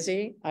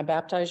 Izzy, I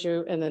baptize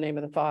you in the name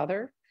of the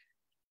Father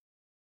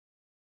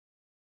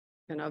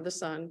and of the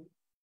Son.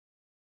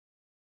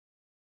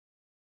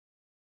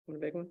 One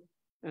big one.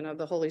 And of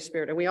the Holy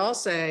Spirit. And we all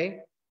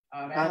say,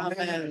 Amen.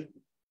 Amen.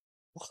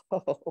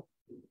 Whoa.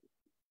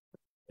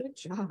 Good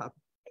job.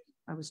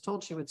 I was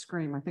told she would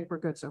scream. I think we're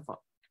good so far.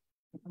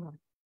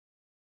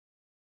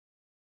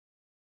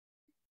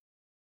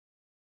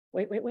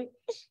 Wait.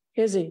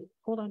 Izzy,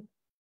 hold on.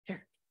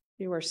 Here.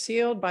 You are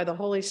sealed by the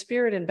Holy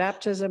Spirit in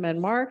baptism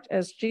and marked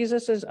as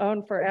Jesus's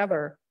own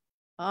forever.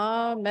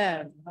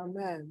 Amen.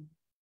 Amen.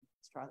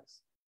 Let's try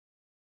this.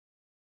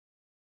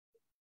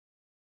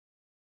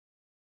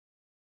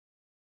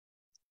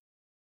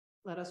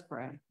 Let us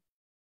pray.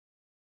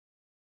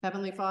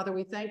 Heavenly Father,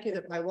 we thank you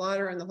that by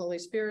water and the Holy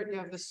Spirit you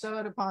have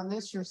bestowed upon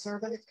this your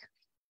servant.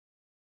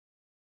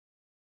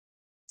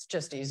 It's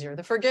just easier.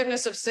 The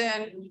forgiveness of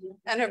sin,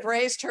 and have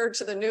raised her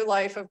to the new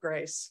life of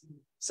grace.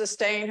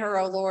 Sustain her,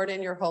 O Lord,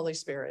 in your Holy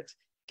Spirit.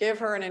 Give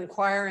her an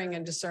inquiring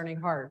and discerning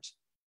heart,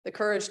 the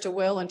courage to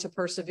will and to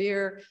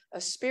persevere,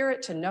 a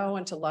spirit to know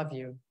and to love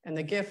you, and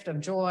the gift of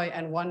joy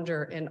and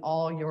wonder in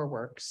all your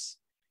works.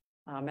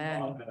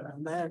 Amen.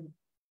 Amen.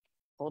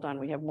 Hold on,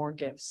 we have more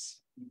gifts.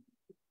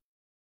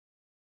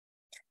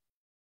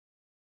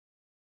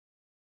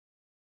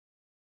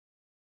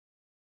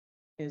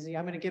 Izzy,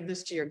 I'm going to give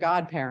this to your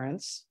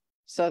godparents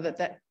so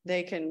that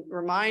they can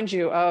remind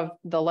you of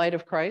the light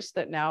of Christ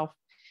that now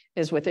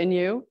is within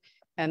you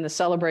and the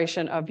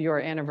celebration of your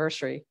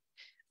anniversary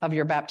of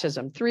your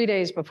baptism 3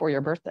 days before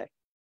your birthday.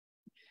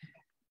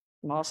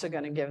 I'm also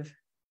going to give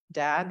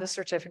Dad the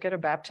certificate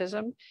of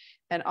baptism.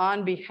 And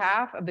on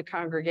behalf of the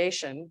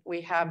congregation,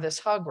 we have this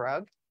hug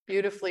rug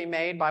beautifully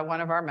made by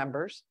one of our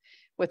members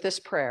with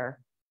this prayer.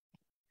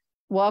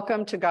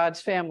 Welcome to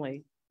God's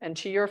family and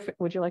to your,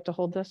 would you like to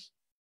hold this?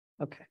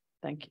 Okay,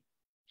 thank you.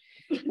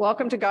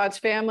 Welcome to God's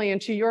family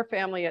and to your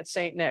family at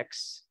St.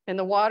 Nick's. In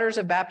the waters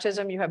of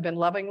baptism, you have been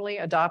lovingly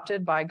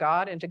adopted by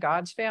God into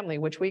God's family,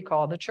 which we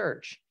call the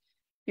church.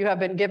 You have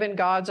been given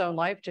God's own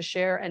life to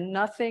share, and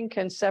nothing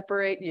can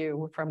separate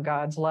you from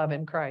God's love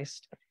in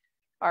Christ.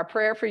 Our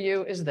prayer for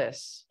you is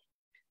this.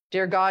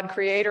 Dear God,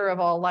 creator of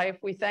all life,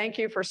 we thank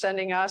you for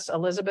sending us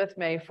Elizabeth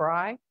May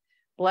Fry.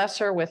 Bless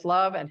her with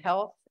love and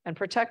health and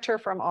protect her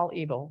from all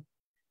evil.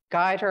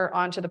 Guide her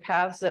onto the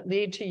paths that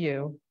lead to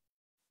you.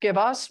 Give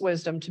us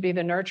wisdom to be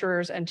the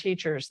nurturers and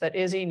teachers that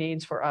Izzy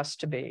needs for us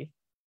to be.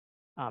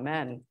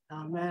 Amen.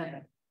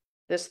 Amen.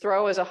 This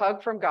throw is a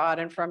hug from God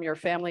and from your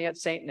family at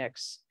St.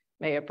 Nick's.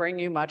 May it bring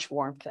you much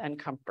warmth and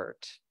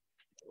comfort.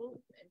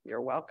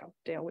 You're welcome.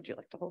 Dale, would you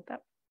like to hold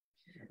that?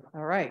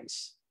 All right.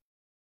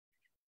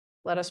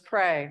 Let us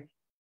pray.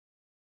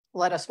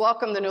 Let us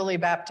welcome the newly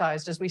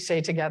baptized as we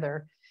say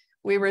together,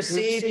 we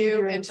receive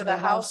you into the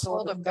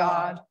household of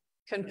God,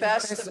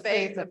 confess the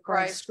faith of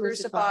Christ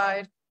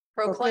crucified,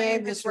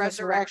 proclaim his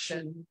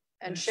resurrection,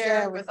 and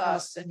share with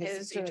us in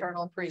his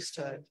eternal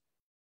priesthood.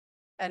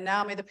 And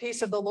now may the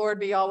peace of the Lord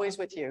be always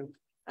with you.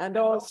 And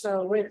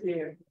also with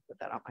you. Put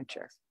that on my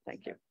chair.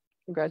 Thank you.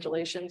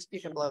 Congratulations.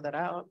 You can blow that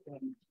out.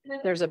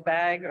 There's a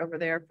bag over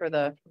there for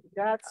the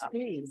God's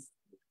peace.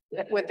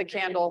 With the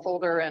candle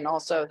holder and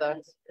also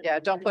the, yeah,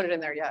 don't put it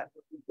in there yet.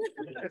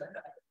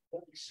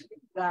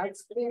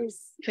 God's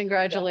peace.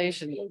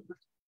 Congratulations.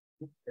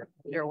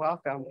 You're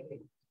welcome.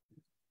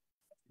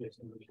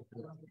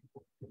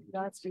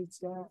 God's peace.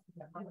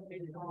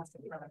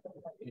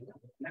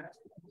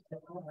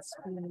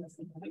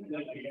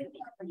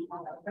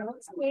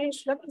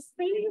 Let me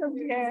see you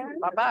again.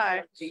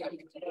 Bye-bye.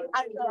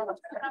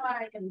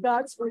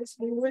 God's peace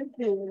be with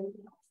you.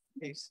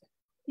 Peace.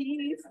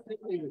 Peace.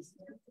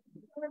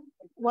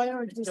 Why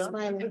aren't you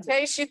smiling? In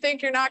case you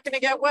think you're not going to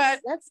get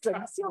wet. That's good.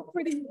 So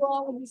pretty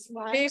well when you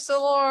smile. Peace the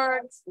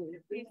Lord.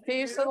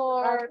 Peace the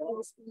Lord.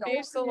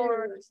 Peace the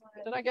Lord.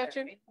 Did I get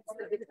you?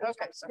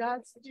 Okay.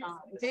 God's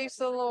peace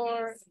the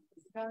Lord.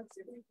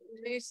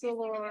 Peace the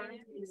Lord.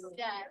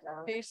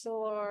 Peace the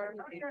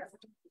Lord.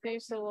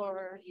 Peace the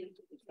Lord.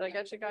 Did I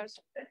get you guys?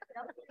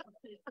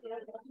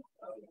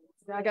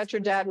 I got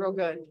your dad real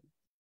good.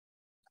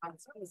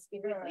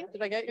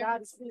 Did I get you?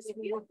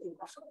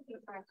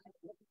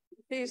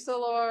 Peace the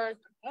Lord.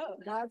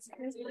 God's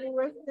peace be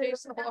with you.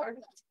 Peace the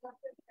Lord.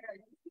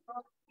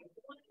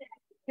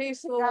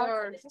 Peace the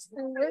Lord.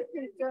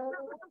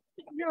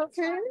 You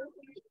okay?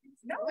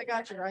 No, I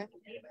got you, right?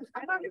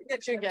 I'm not gonna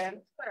get you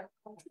again.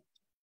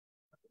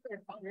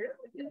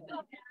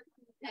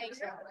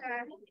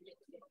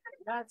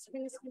 God's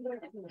peace be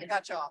with you. I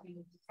got y'all.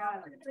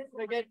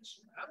 Forget.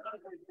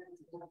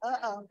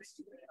 Uh-oh.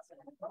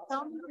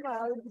 Tell me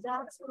about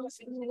God's peace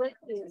be with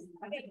you.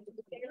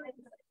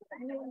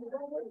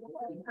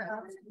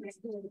 God's peace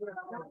be with you.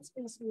 God's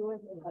peace be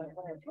with you.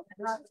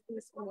 God's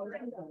peace be with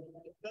you.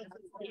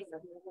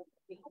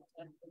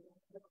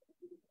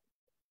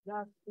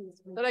 God's peace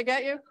be with Did I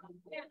get you?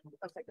 you.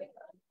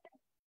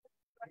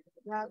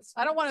 God's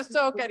I don't want to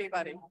soak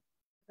anybody.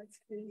 peace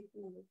be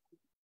with you.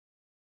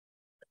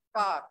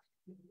 Bob,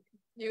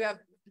 you have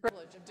the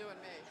privilege of doing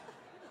me.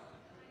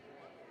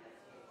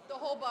 The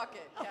whole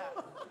bucket,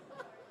 yeah.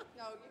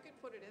 No, you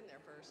could put it in there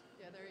first.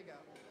 Yeah, there you go.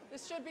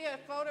 This should be a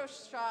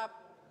Photoshop.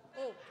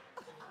 Oh,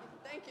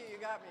 thank you, you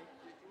got me.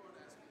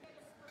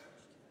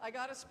 I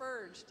got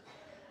asperged.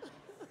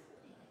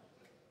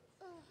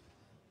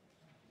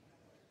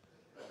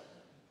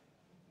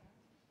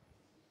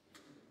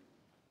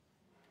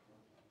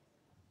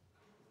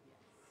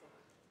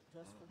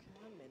 Just for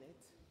 1 minute.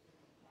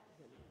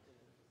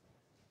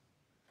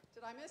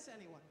 Did I miss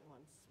anyone?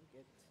 Once we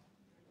get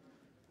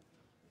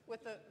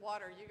With the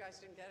water, you guys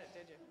didn't get it,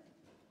 did you?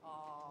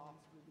 Oh,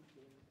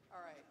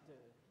 all right.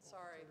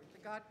 Sorry,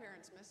 the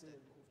godparents missed it.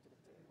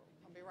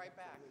 I'll be right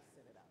back.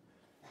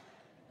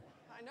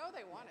 I know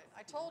they want it.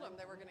 I told them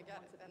they were going to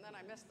get it, and then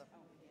I missed them.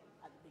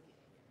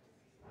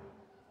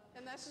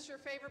 And this is your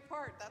favorite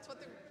part. That's what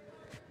the...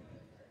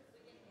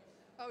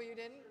 Oh, you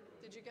didn't?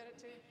 Did you get it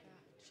too?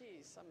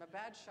 Jeez, I'm a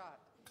bad shot.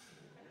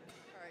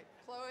 All right,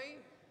 Chloe,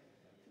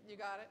 you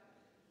got it?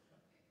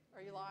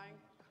 Are you lying?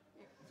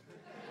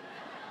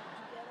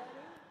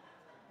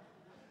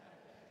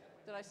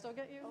 Did I still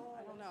get you?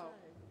 I don't know.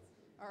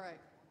 All right.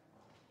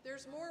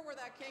 There's more where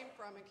that came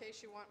from in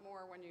case you want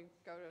more when you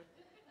go to...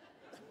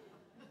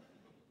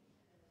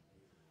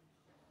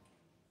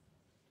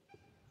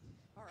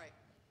 All right.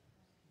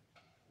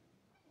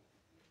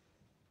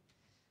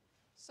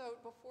 So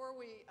before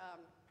we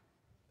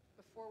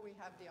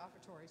have the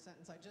offertory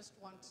sentence, I just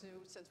want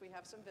to, since we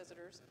have some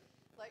visitors,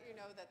 let you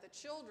know that the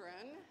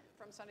children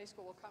from Sunday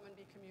school will come and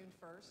be communed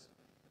first.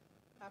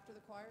 After the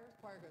choir? The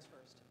choir goes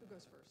first. Who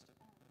goes first?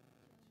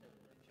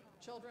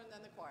 Children, then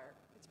the choir.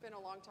 It's been a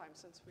long time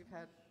since we've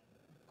had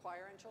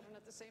choir and children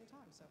at the same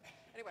time. So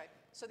anyway,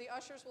 so the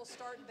ushers will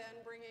start then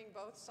bringing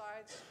both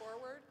sides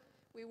forward.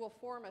 We will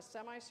form a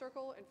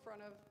semicircle in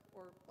front of,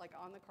 or like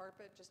on the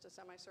carpet, just a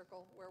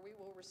semicircle, where we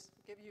will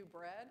give you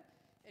bread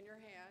in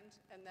your hand,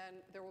 and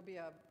then there will be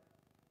a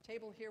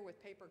table here with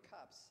paper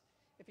cups.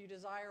 If you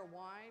desire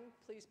wine,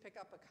 please pick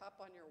up a cup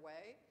on your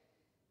way.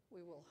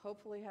 We will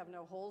hopefully have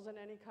no holes in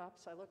any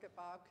cups. I look at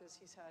Bob because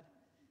he's had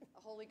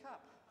a holy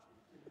cup,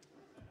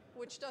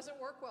 which doesn't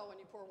work well when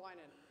you pour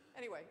wine in.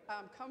 Anyway,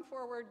 come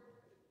forward,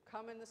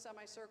 come in the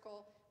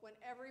semicircle. When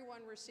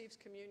everyone receives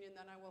communion,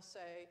 then I will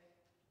say,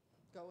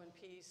 go in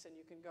peace, and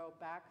you can go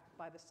back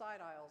by the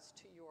side aisles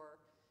to your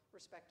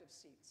respective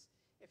seats.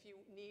 If you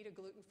need a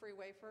gluten-free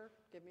wafer,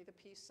 give me the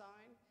peace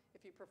sign.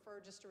 If you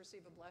prefer just to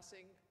receive a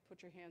blessing,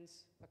 put your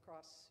hands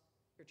across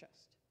your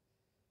chest.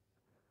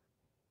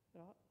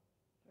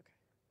 Okay.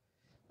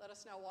 Let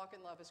us now walk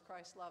in love as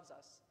Christ loves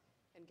us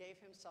and gave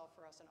himself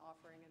for us an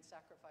offering and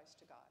sacrifice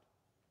to God.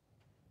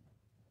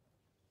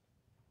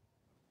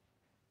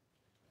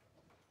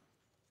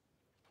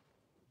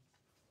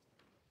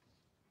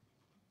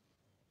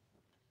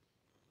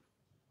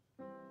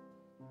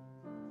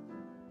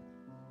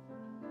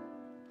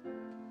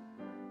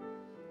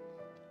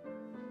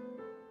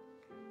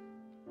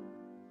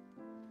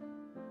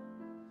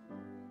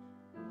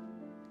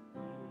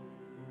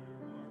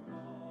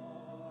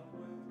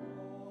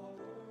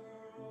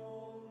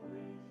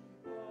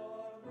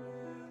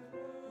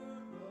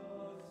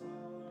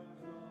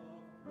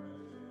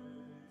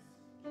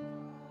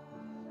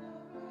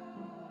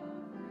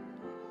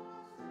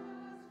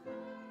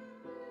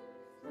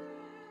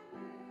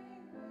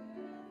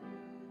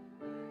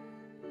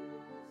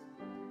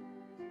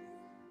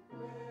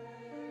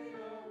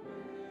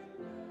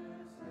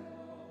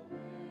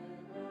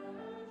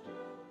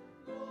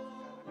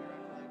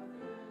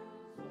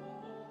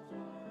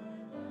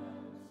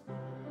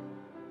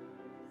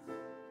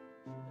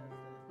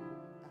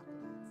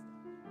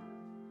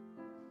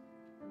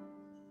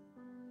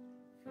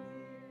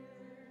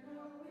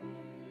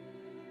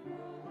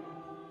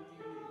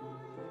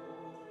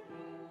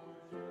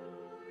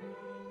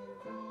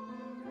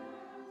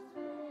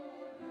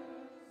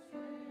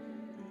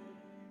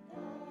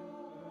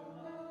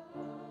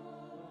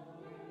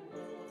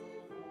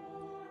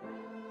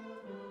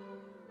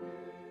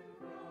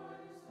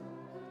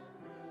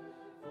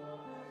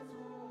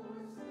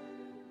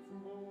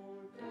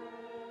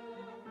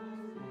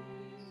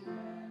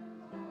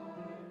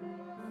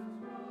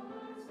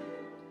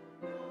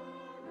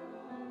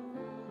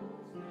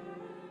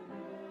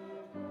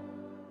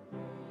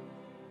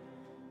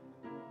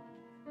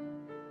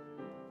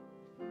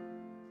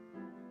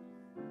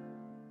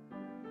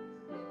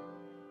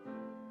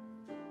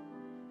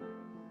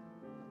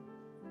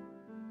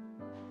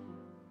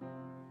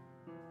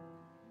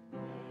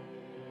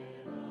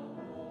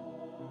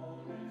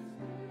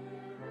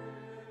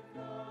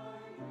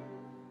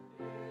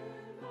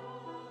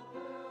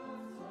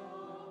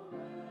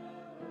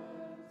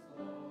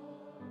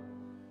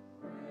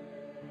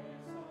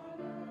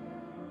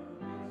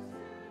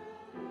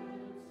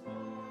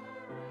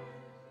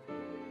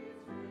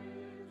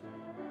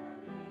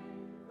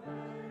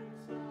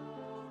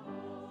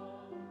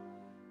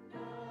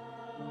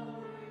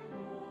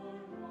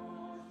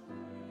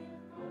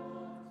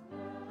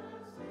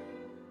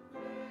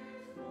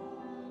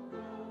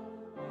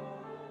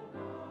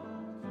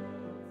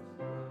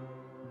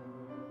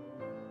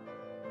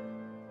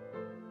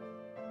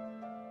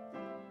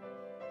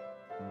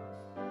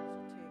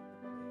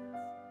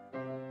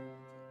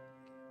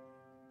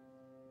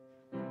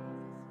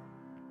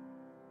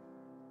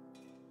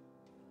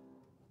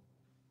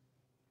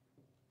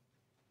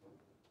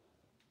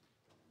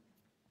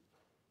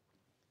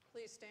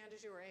 Please stand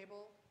as you are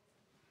able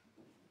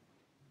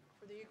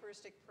for the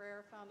Eucharistic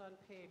prayer found on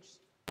page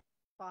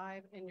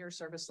 5 in your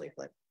service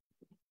leaflet.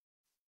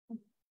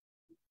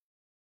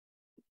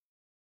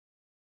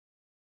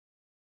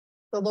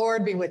 The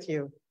Lord be with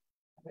you.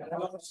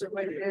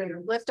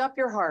 Lift up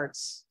your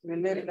hearts.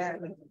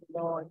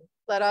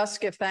 Let us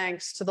give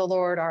thanks to the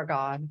Lord our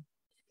God.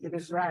 It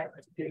is right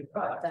to give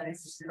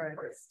thanks to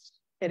Christ.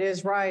 It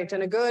is right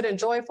and a good and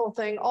joyful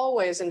thing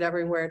always and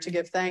everywhere to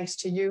give thanks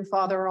to you,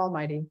 Father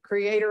Almighty,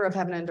 creator of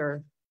heaven and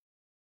earth.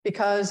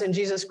 Because in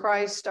Jesus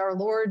Christ, our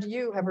Lord,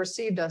 you have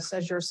received us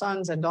as your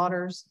sons and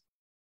daughters,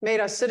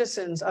 made us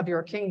citizens of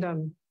your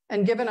kingdom,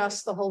 and given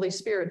us the Holy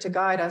Spirit to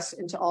guide us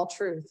into all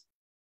truth.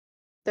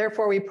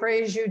 Therefore, we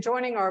praise you,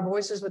 joining our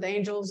voices with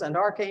angels and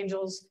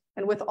archangels,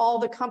 and with all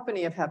the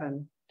company of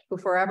heaven, who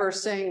forever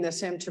sing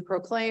this hymn to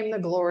proclaim the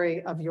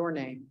glory of your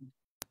name.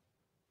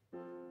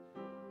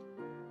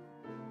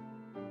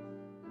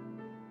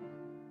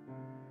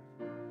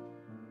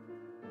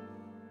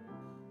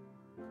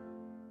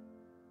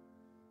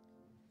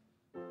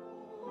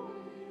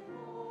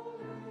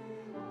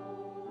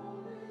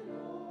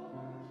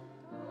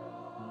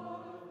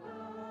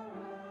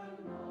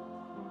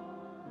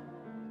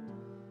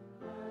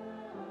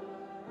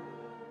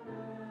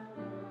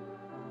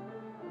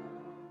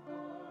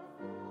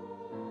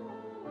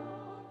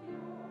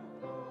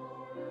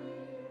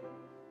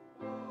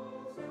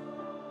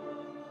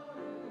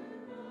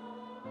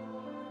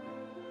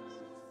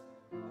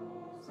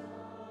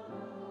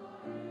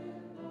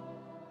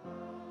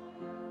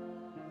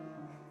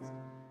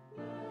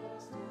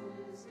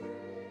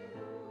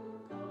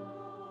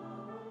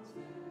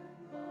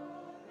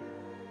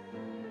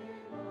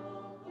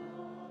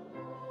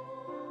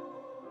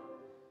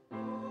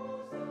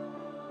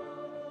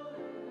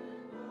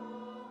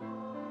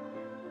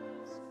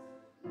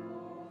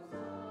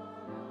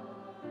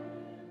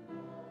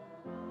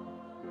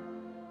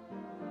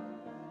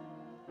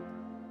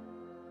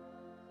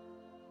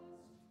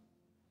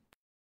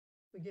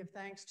 We give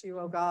thanks to you,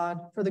 O God,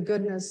 for the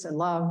goodness and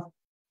love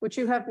which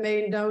you have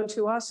made known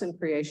to us in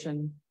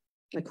creation,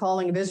 the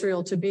calling of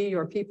Israel to be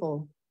your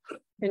people,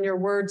 in your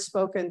word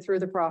spoken through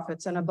the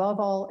prophets, and above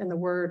all in the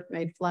word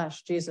made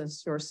flesh,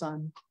 Jesus, your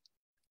Son.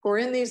 For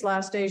in these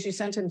last days you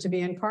sent him to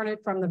be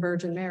incarnate from the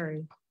Virgin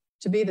Mary,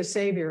 to be the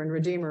Savior and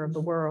Redeemer of the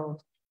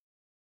world.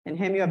 In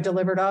him you have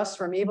delivered us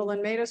from evil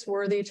and made us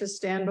worthy to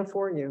stand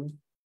before you.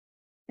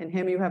 In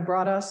him you have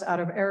brought us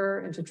out of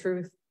error into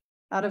truth,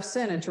 out of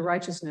sin into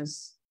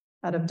righteousness,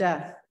 out of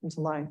death into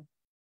life.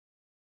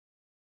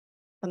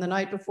 On the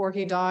night before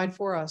he died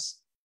for us,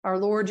 our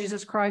Lord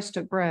Jesus Christ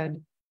took bread,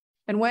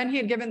 and when he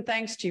had given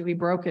thanks to you, he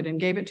broke it and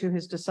gave it to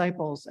his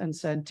disciples and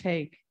said,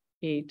 "Take,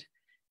 eat.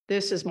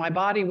 This is my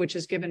body, which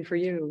is given for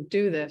you.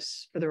 Do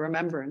this for the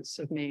remembrance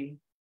of me."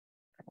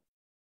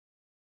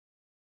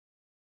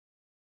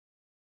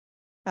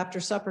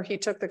 After supper, he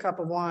took the cup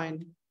of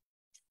wine,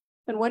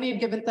 and when he had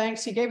given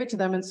thanks, he gave it to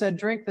them and said,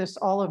 "Drink this,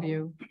 all of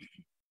you.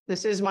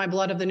 This is my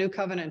blood of the new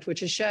covenant,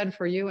 which is shed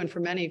for you and for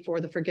many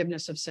for the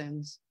forgiveness of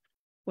sins.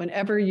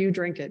 Whenever you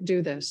drink it,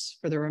 do this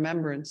for the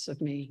remembrance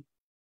of me."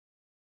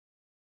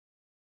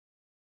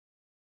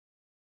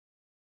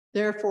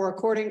 Therefore,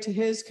 according to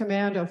his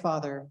command, O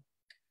Father,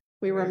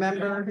 we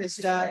remember his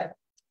death,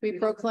 we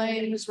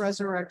proclaim his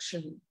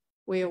resurrection,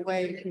 we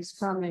await his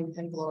coming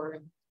in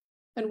glory.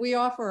 And we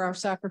offer our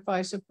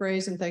sacrifice of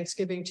praise and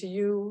thanksgiving to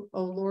you,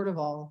 O Lord of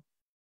all,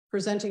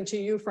 presenting to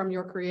you from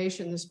your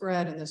creation this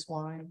bread and this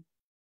wine.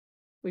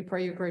 We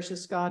pray you,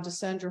 gracious God, to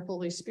send your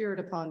Holy Spirit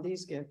upon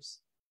these gifts,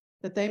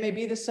 that they may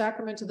be the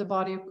sacrament of the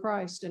body of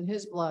Christ and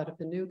his blood of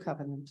the new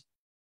covenant.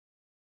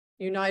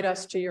 Unite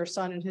us to your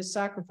Son and his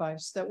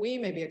sacrifice, that we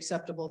may be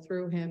acceptable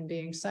through him,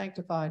 being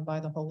sanctified by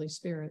the Holy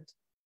Spirit.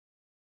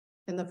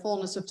 In the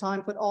fullness of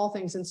time, put all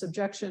things in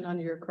subjection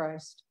under your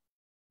Christ,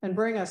 and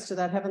bring us to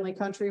that heavenly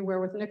country where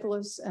with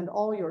Nicholas and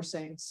all your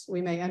saints,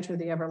 we may enter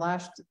the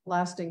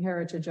everlasting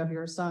heritage of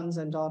your sons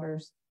and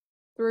daughters.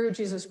 Through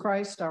Jesus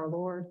Christ, our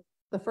Lord,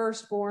 the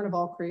firstborn of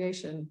all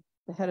creation,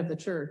 the head of the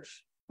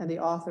church, and the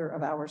author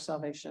of our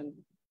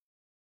salvation.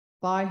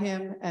 By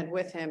him and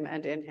with him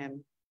and in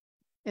him.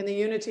 In the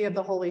unity of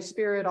the Holy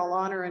Spirit, all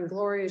honor and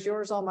glory is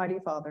yours, Almighty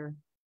Father,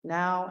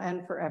 now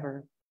and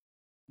forever.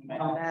 Amen.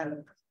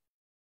 Amen.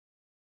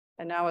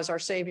 And now, as our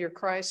Savior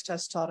Christ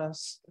has taught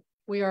us,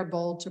 we are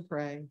bold to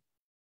pray.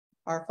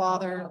 Our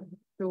Father,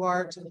 who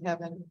art in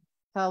heaven,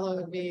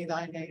 hallowed be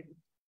thy name.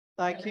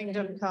 Thy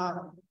kingdom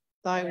come,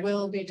 thy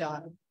will be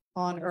done,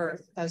 on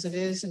earth as it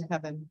is in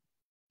heaven.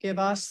 Give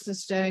us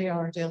this day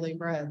our daily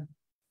bread,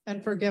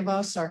 and forgive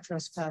us our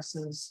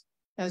trespasses,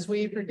 as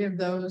we forgive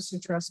those who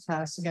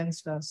trespass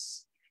against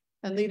us.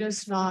 And lead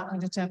us not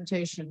into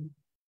temptation,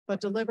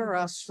 but deliver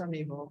us from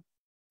evil.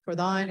 For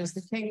thine is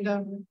the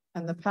kingdom,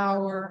 and the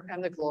power,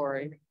 and the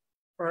glory,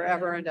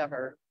 forever and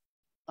ever.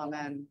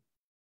 Amen.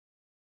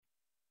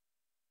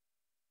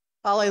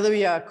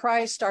 Alleluia.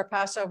 Christ, our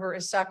Passover,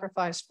 is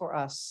sacrificed for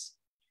us.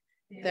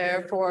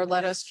 Therefore,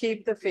 let us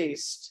keep the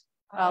feast.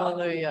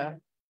 Alleluia.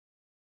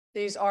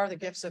 These are the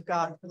gifts of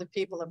God for the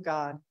people of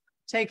God.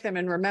 Take them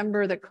and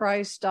remember that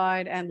Christ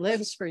died and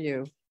lives for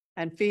you,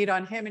 and feed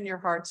on him in your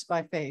hearts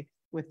by faith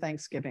with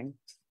thanksgiving.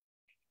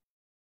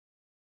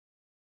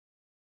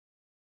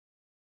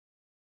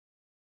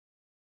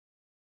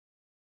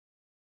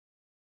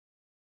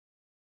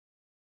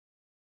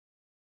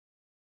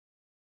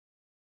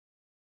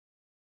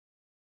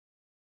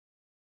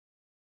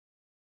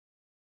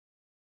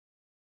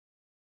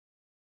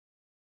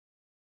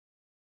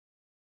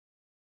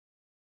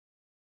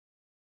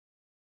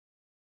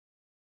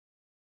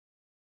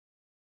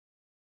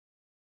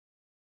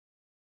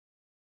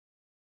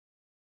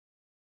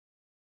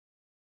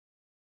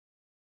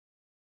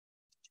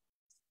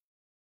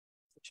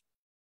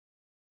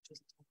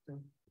 Just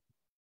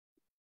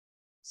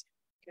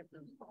give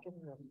them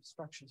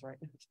instructions right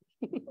now.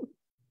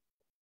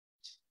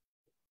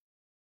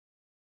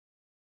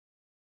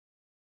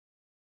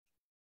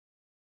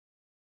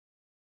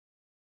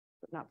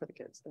 But not for the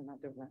kids. They're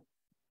not doing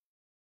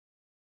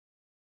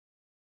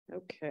that.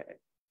 Okay.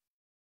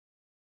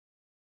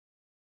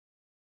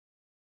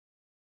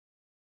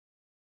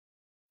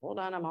 Hold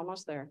on, I'm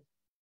almost there.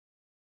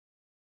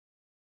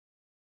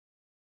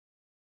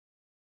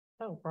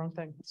 Oh, wrong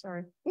thing.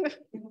 Sorry.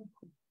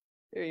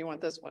 Here, you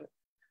want this one.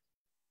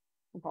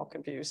 I'm all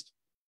confused.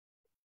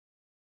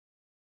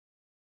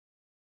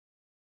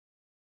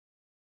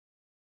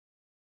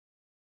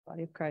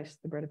 Body of Christ,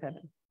 the bread of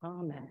heaven.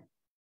 Amen.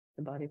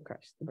 The body of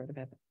Christ, the bread of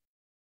heaven.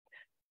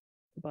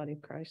 The body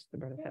of Christ, the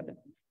bread of heaven.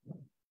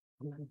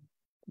 Amen.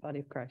 The body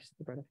of Christ,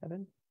 the bread of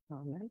heaven.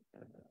 Amen.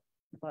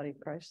 The body of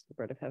Christ, the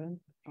bread of heaven.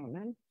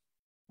 Amen.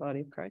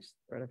 Body of Christ,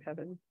 the bread of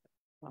heaven.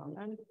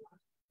 Amen.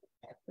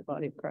 The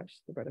body of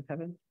Christ, the bread of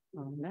heaven.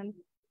 Amen.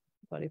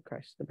 The body of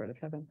Christ, the bread of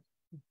heaven.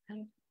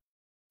 Amen.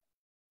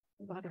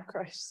 The body of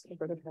Christ, the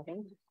bread of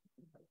heaven.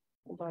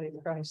 The body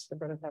of Christ, the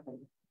bread of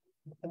heaven.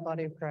 The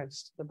body of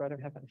Christ, the bread of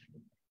heaven.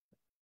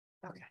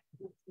 Okay.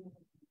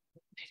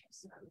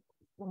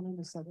 One on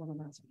this side, one on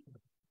that side.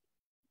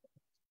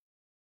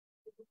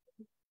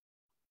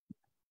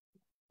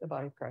 The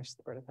body of Christ,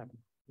 the bread of heaven.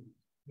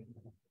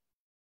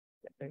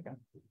 Yeah, there you go.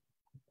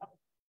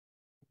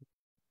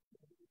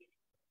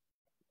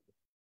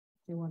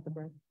 You want the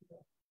bread?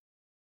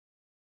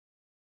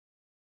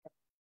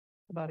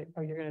 The body.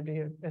 Oh, you're going to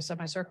do a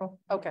semicircle?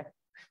 Okay.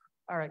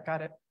 All right,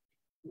 got it.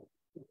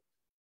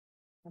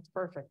 That's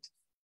perfect.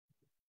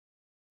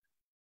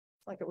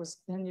 Like it was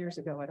 10 years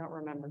ago. I don't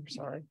remember.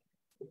 Sorry.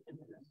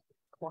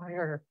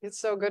 Choir. It's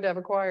so good to have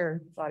a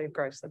choir. Body of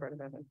Christ, the bread of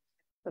heaven.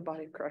 The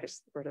body of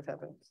Christ, the bread of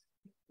heaven.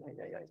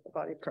 The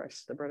body of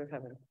Christ, the bread of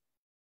heaven.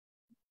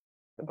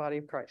 The body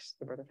of Christ,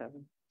 the bread of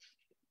heaven.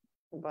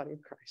 The body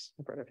of Christ,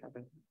 the bread of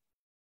heaven.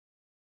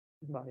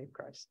 The body of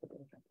Christ, the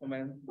bread of heaven.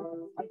 Amen.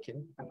 Thank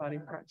you. The body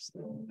of Christ, the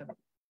bread of heaven.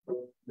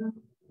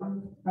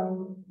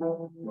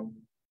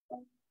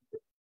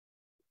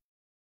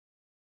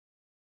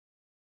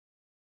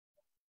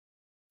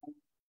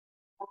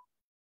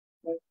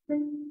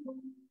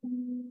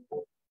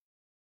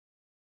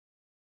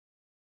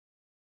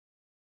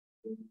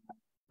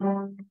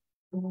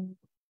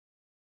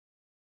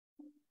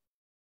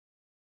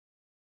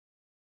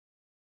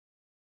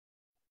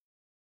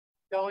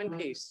 Go in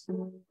peace.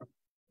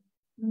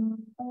 Lord,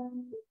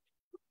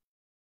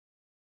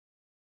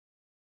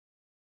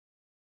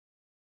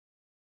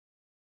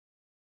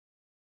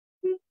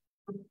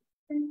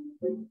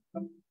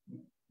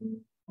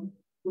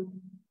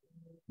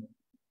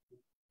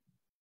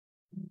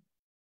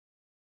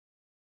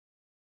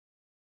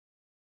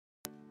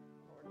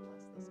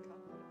 bless this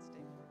cup, let it stay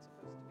where it's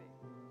supposed to be.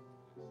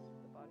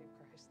 The body of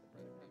Christ, the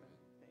bread of heaven.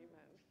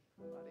 Amen.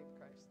 The body of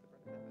Christ, the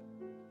bread of heaven.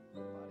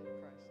 The body of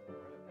Christ, the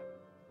bread of heaven.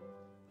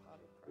 The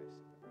body of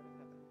Christ, the bread of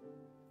heaven.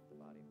 The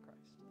body of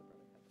Christ, the bread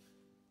of heaven.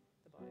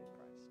 The body of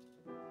Christ,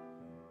 the bread of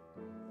heaven.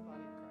 The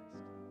body of Christ,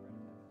 the bread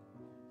of heaven.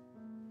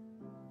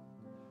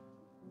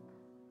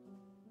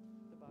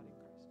 The body of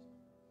Christ.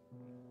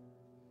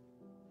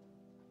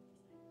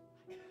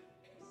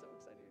 So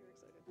excited, you're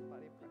excited. The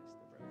body of Christ,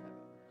 the bread of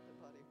heaven. The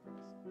body of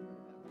Christ, the bread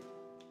of heaven.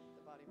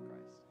 The body of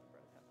Christ, the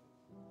bread of heaven.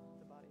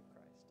 The body of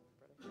Christ, the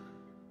bread of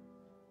heaven.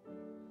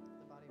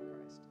 The body of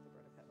Christ, the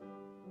bread of heaven.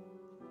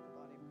 The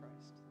body of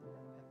Christ, the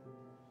bread of heaven.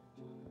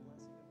 The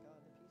blessing of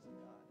God, the peace of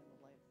God, and the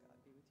light of God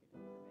be with you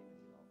now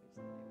and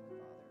remain with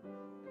you always.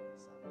 In the name of the Father, and of the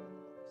Son, and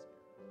of the Holy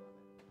Spirit.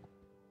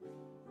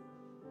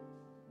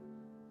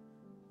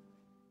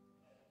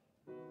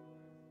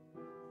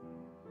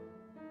 Amen.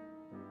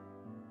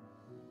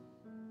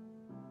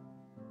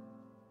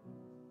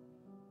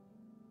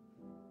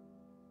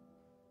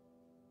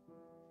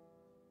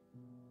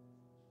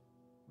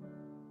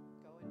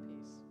 Go in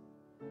peace.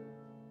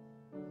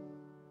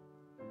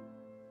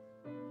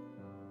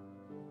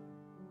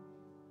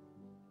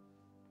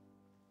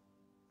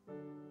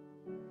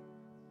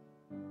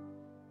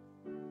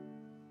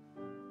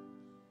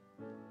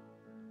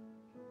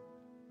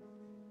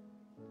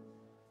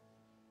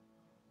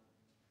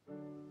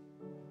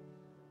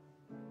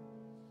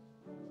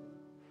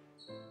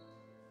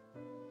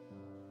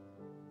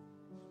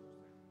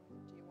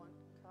 Do you want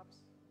cups?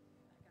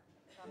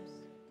 Cups?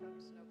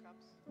 Cups? No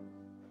cups?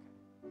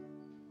 Okay.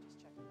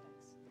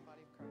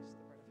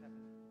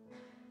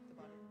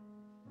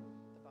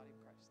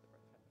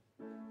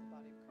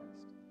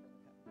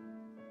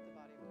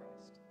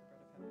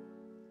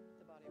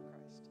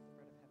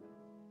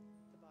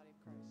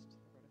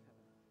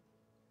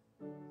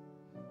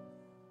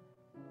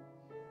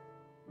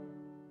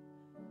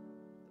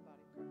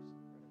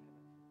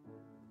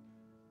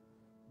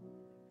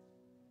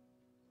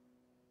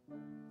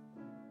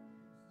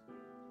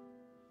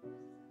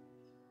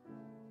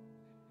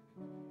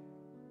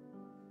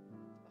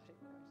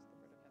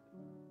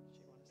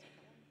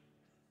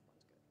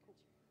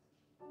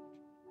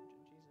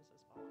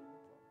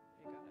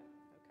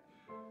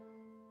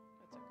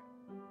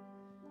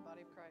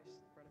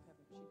 Christ, the bread of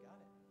heaven. She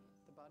got it.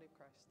 The body of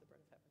Christ, the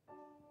bread of heaven.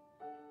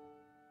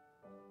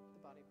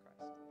 The body of Christ,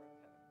 the bread of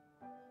heaven.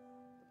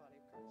 The body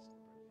of Christ,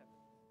 the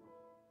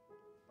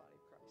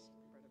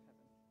bread of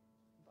heaven.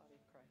 The body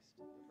of Christ,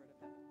 the bread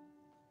of heaven.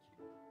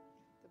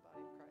 The body of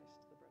Christ,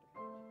 the bread of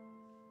heaven.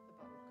 The body of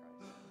Christ,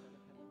 the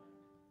bread of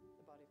heaven. The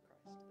body of Christ, the bread of heaven. The body of Christ, the bread of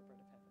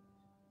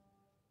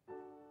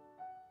heaven.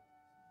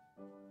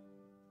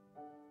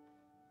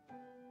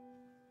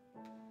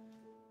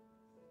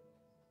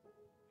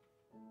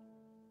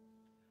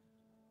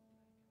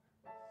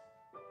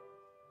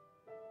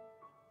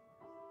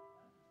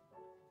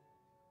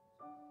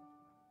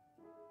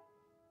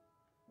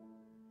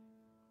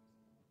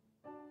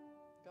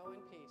 Go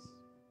in peace.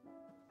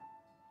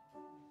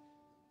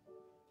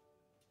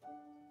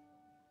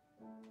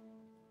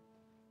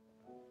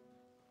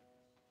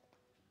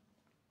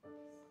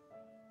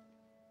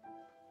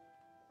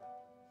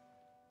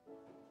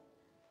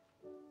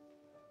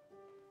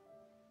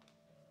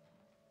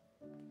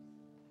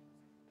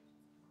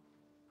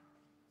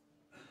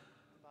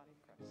 The body of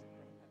Christ, the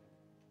bread of heaven.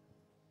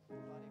 The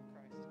body of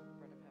Christ, the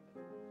bread of heaven.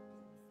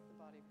 The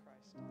body of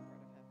Christ, the bread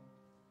of heaven.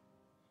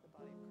 The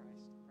body of Christ, the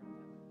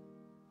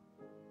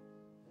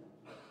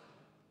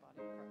bread of heaven. The body of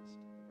Christ,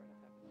 the bread of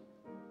heaven.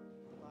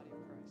 The body of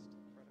Christ,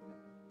 the bread of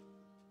heaven.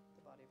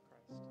 The body of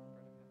Christ, the bread of heaven.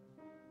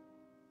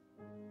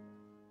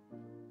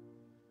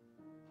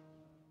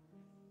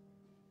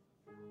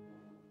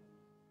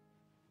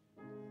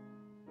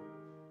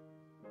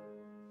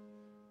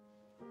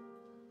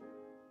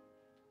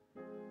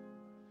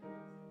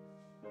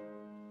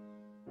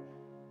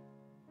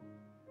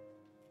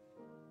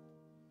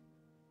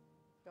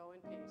 Go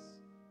in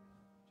peace.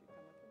 Would you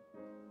come with me? Fill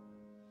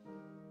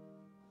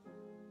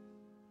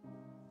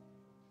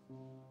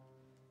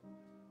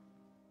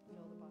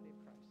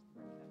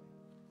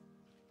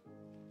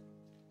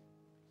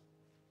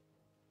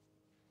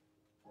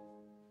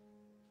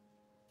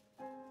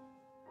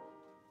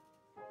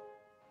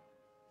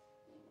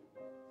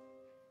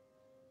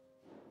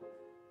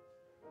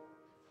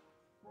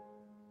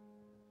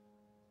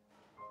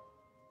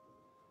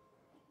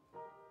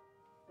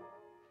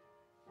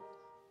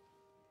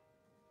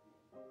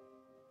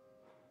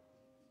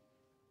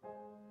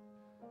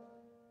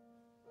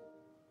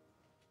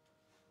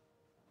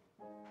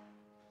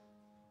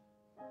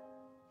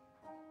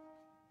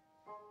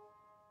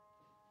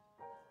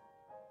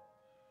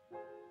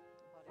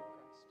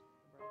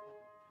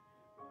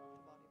the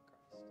body of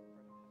Christ, the bread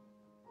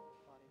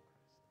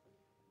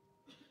of heaven.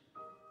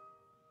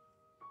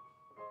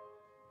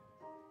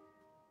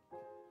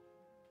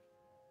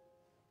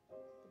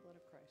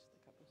 Christ, the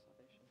cup of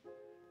salvation.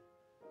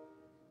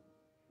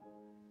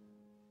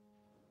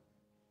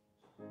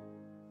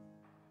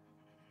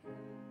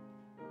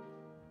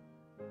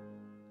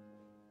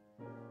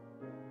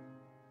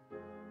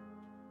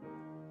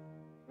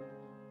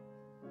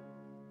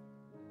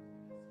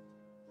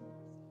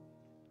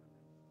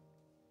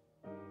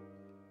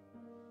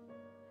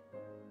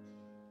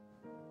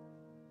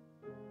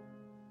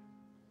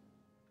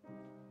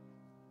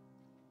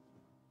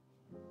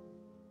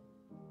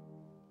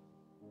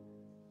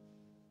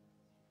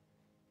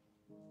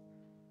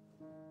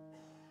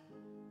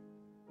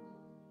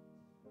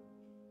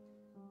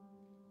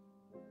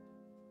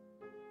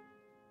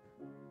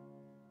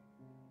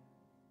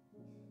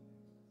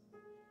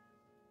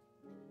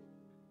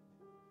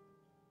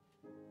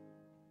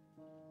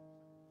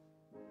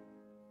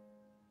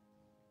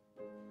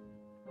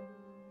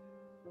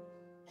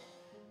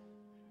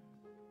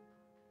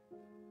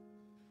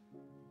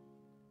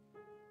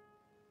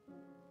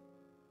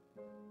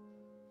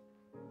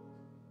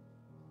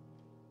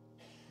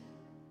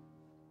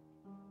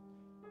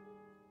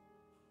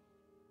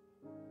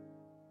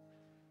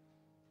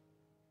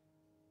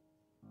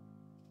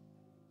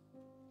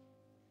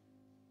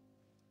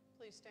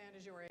 Please stand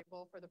as you are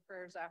able for the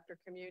prayers after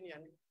communion.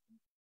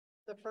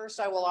 The first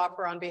I will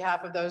offer on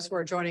behalf of those who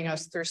are joining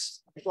us through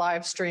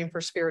live stream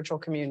for spiritual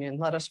communion.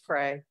 Let us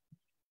pray.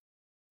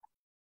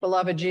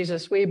 Beloved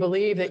Jesus, we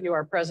believe that you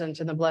are present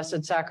in the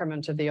blessed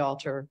sacrament of the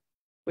altar.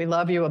 We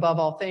love you above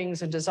all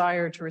things and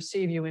desire to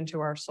receive you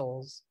into our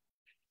souls.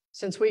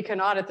 Since we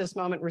cannot at this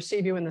moment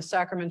receive you in the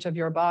sacrament of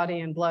your body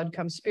and blood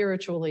come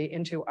spiritually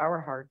into our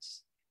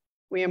hearts,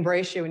 we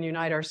embrace you and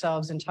unite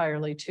ourselves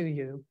entirely to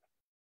you.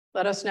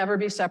 Let us never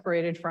be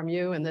separated from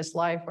you in this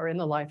life or in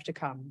the life to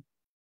come.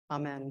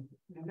 Amen.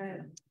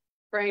 Amen.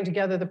 Praying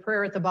together the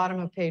prayer at the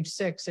bottom of page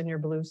 6 in your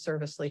blue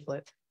service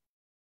leaflet.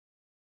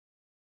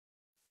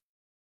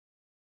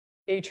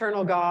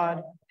 Eternal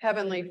God,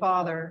 Heavenly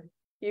Father,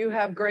 you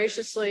have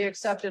graciously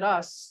accepted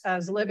us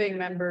as living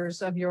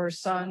members of your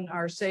Son,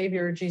 our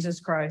Savior, Jesus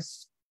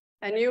Christ,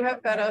 and you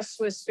have fed us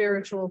with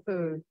spiritual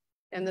food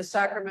in the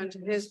sacrament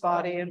of his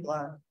body and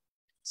blood.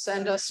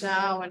 Send us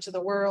now into the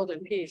world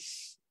in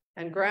peace,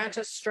 and grant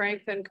us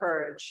strength and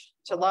courage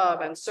to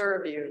love and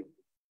serve you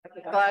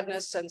with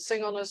gladness and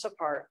singleness of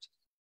heart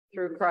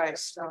through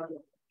Christ.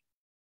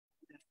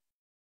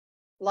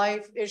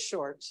 Life is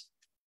short.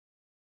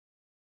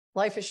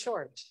 Life is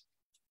short.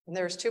 And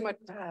there's too much,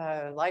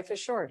 life is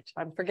short.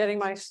 I'm forgetting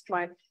my,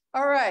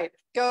 all right,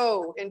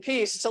 go in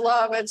peace to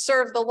love and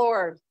serve the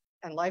Lord.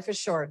 And life is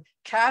short.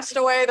 Cast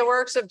away the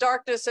works of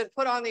darkness and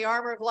put on the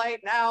armor of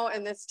light now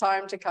and this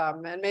time to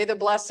come. And may the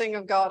blessing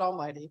of God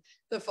Almighty,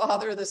 the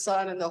Father, the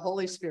Son, and the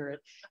Holy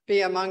Spirit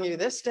be among you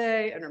this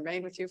day and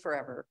remain with you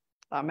forever.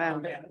 Amen.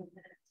 Amen.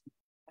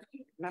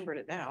 Remembered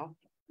it now.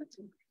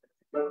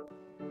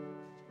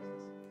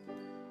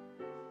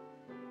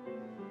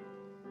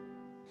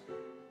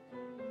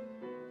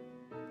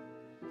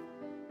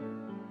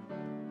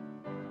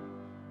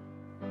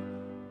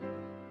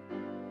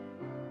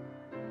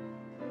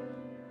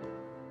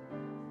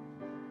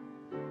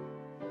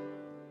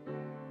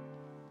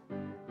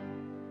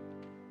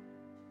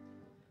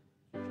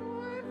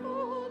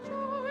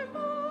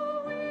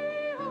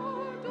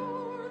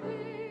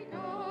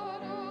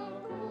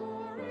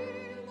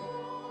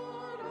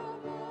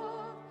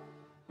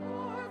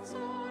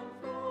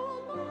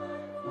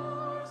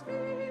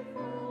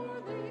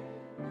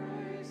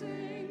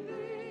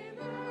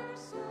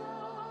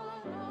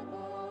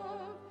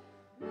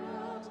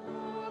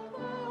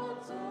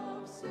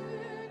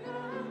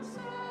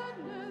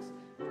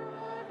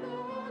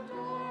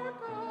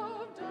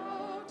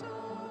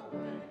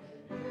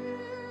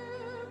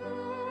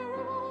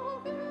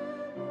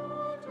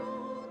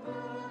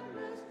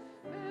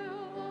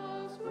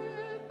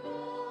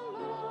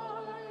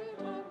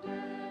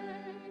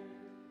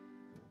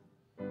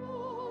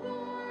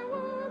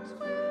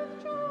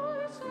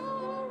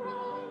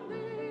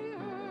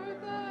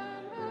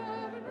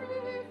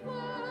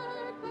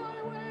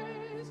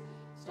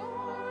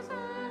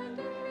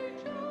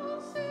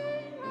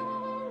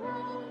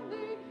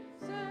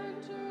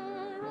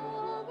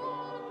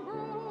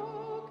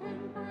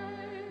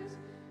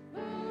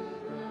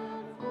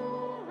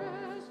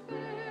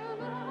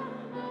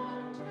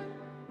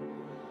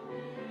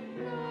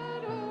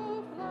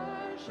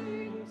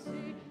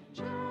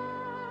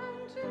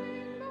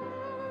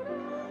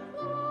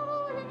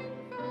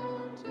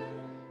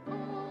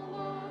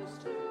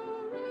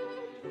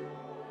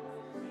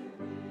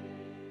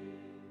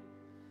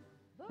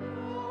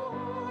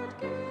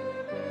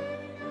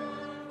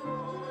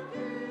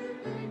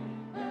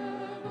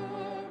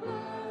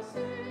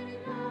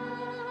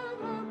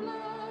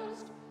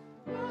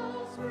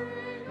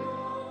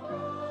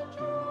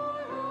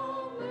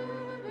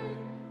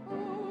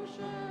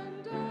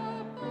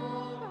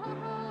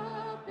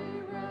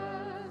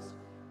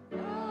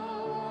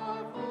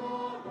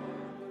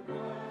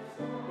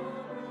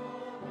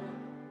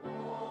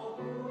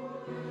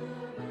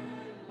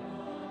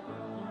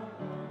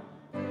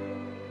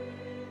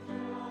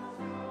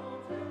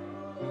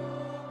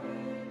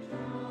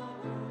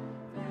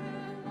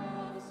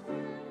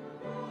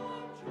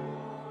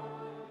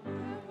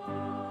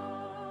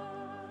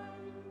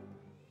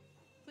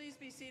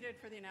 Seated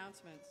for the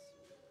announcements.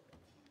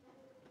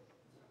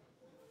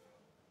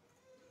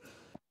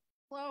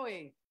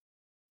 Chloe,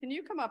 can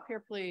you come up here,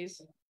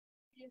 please?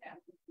 Yeah.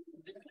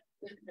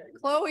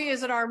 Chloe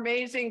is our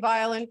amazing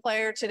violin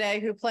player today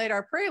who played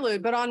our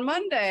prelude, but on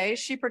Monday,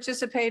 she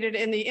participated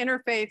in the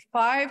Interfaith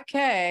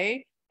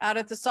 5K out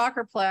at the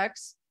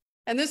Soccerplex,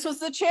 and this was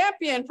the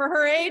champion for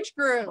her age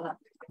group.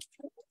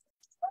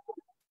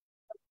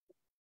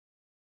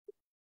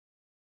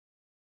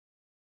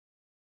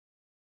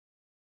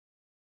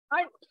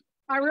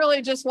 I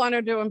really just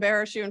wanted to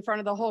embarrass you in front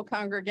of the whole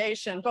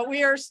congregation, but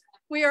we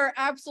are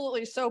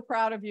absolutely so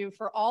proud of you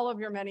for all of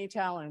your many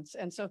talents.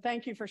 And so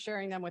thank you for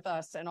sharing them with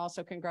us, and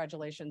also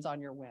congratulations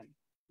on your win.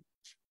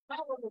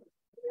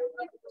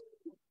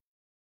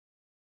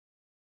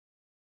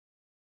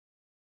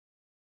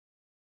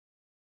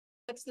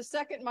 It's the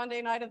second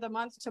Monday night of the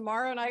month.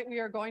 Tomorrow night, we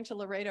are going to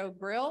Laredo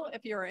Grill.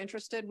 If you are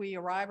interested, we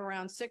arrive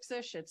around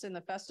 6-ish. It's in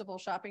the Festival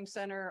Shopping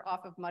Center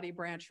off of Muddy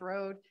Branch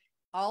Road.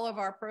 All of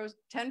our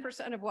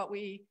 10% of what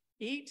we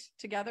eat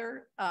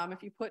together,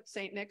 if you put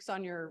St. Nick's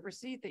on your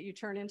receipt that you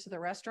turn into the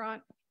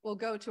restaurant, will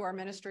go to our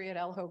ministry at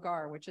El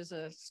Hogar, which is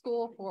a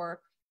school for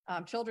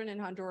children in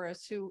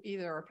Honduras who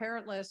either are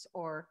parentless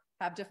or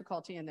have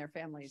difficulty in their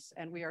families.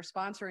 And we are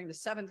sponsoring the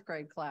 7th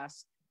grade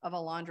class of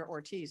Alondra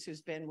Ortiz, who's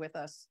been with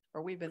us,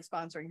 or we've been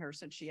sponsoring her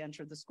since she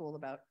entered the school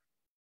about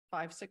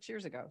 5-6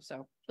 years ago.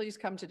 So please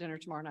come to dinner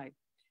tomorrow night.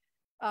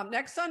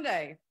 Next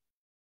Sunday,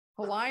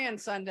 Hawaiian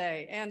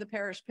Sunday and the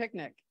parish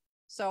picnic.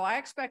 So I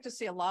expect to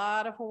see a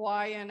lot of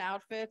Hawaiian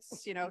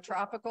outfits, you know,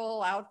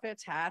 tropical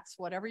outfits, hats,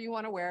 whatever you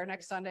want to wear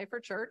next Sunday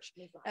for church.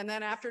 And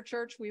then after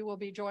church, we will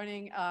be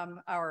joining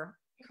our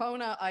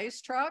Kona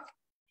ice truck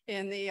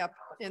in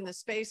the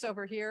space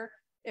over here.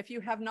 If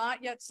you have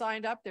not yet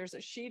signed up, there's a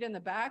sheet in the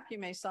back. You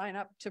may sign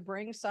up to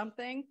bring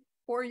something,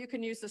 or you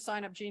can use the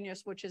Sign Up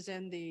Genius, which is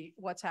in the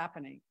what's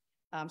happening.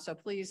 So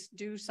please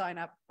do sign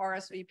up,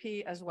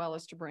 RSVP, as well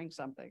as to bring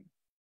something.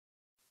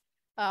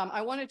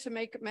 I wanted to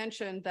make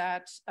mention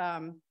that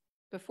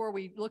before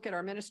we look at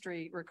our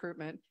ministry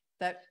recruitment,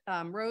 that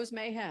Rose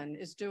Mahan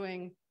is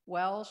doing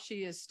well.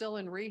 She is still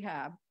in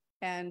rehab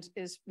and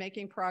is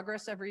making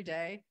progress every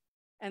day.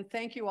 And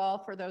thank you all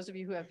for those of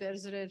you who have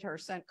visited or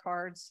sent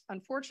cards.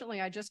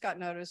 Unfortunately, I just got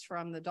notice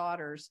from the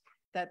daughters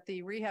that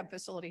the rehab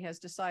facility has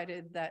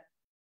decided that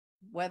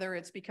whether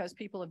it's because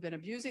people have been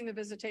abusing the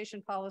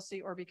visitation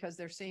policy or because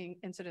they're seeing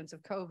incidents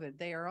of COVID,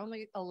 they are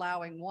only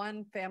allowing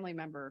one family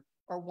member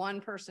or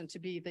one person to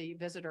be the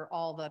visitor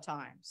all the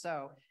time.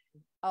 So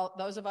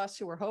those of us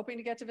who were hoping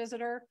to get to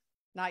visitor,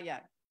 not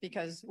yet,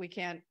 because we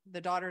can't,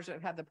 the daughters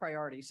have the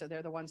priority. So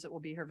they're the ones that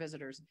will be her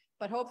visitors.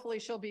 But hopefully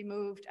she'll be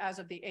moved as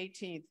of the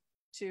 18th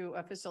to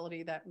a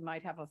facility that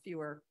might have a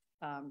fewer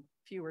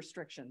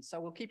restrictions. So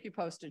we'll keep you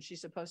posted.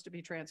 She's supposed to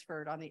be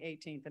transferred on the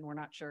 18th and we're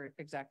not sure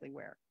exactly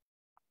where.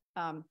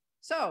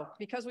 So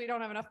because we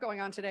don't have enough going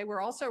on today, we're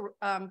also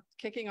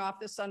kicking off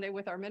this Sunday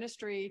with our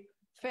ministry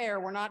fair.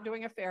 We're not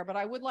doing a fair, but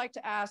I would like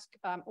to ask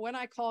when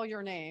I call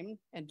your name,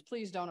 and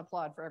please don't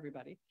applaud for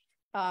everybody.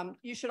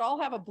 You should all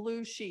have a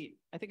blue sheet.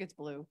 I think it's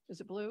blue. Is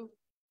it blue?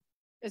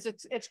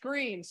 It's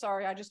green.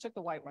 Sorry, I just took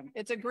the white one.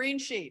 It's a green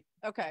sheet.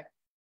 Okay.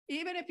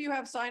 Even if you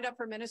have signed up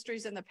for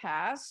ministries in the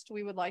past,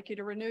 we would like you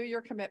to renew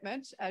your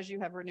commitment as you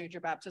have renewed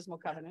your baptismal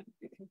covenant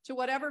to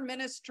whatever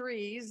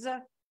ministries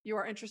you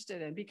are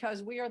interested in,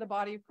 because we are the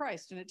body of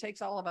Christ and it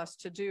takes all of us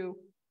to do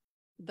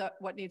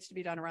what needs to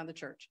be done around the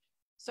church.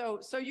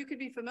 So you could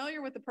be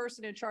familiar with the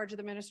person in charge of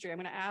the ministry. I'm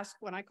going to ask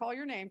when I call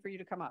your name for you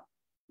to come up.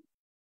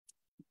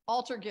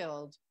 Altar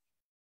Guild.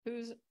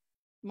 Who's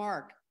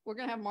Mark? We're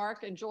going to have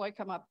Mark and Joy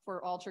come up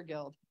for Altar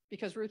Guild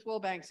because Ruth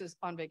Wilbanks is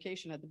on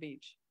vacation at the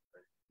beach.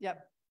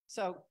 Yep.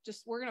 So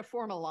we're going to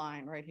form a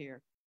line right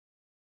here.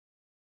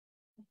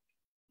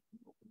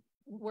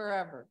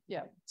 Wherever.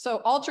 Yeah. So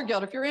Altar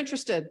Guild, if you're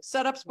interested,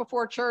 setups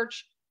before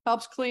church,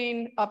 helps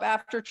clean up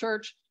after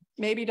church,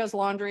 maybe does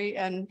laundry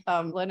and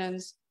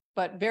linens,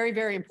 but very,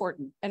 very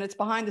important. And it's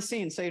behind the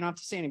scenes, so you don't have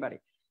to see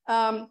anybody.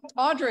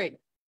 Audrey,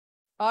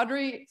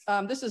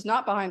 this is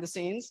not behind the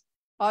scenes.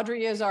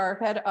 Audrey is our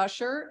head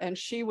usher, and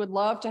she would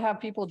love to have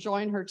people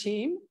join her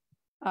team.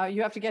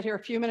 You have to get here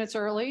a few minutes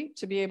early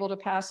to be able to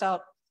pass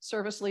out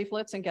service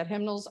leaflets and get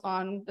hymnals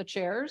on the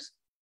chairs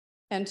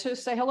and to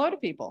say hello to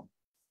people.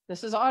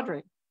 This is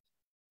Audrey.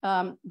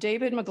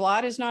 David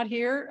McGlott is not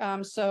here,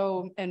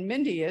 and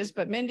Mindy is,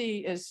 but Mindy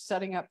is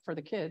setting up for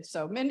the kids.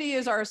 So Mindy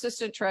is our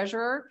assistant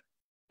treasurer.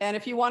 And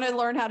if you want to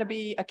learn how to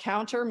be a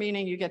counter,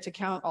 meaning you get to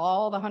count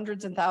all the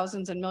hundreds and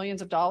thousands and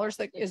millions of dollars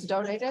that is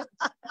donated,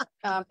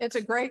 it's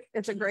a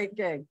great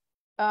gig.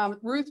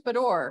 Ruth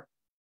Bador.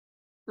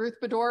 Ruth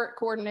Bador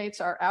coordinates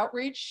our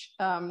outreach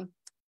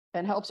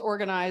and helps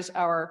organize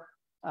our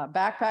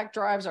backpack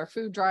drives, our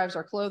food drives,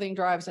 our clothing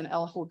drives, and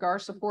El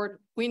Hogar support.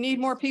 We need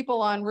more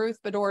people on Ruth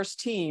Bador's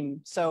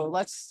team. So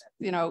let's,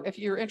 if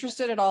you're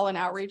interested at all in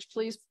outreach,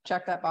 please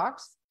check that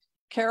box.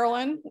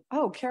 Carolyn.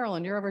 Oh,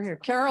 Carolyn, you're over here.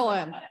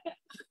 Carolyn,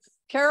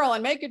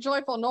 make a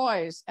joyful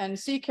noise and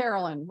see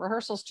Carolyn.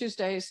 Rehearsals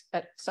Tuesdays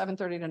at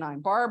 7:30 to 9.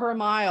 Barbara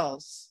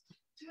Miles.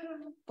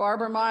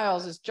 Barbara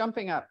Miles is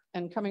jumping up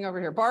and coming over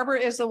here.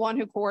 Barbara is the one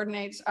who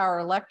coordinates our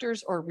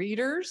electors or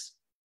readers,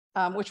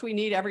 which we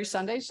need every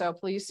Sunday. So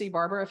please see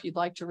Barbara if you'd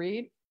like to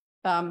read.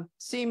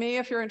 See me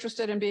if you're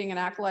interested in being an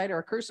acolyte or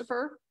a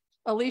crucifer.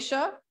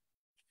 Alicia.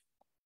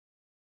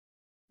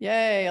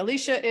 Yay,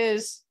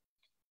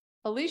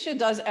 Alicia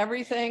does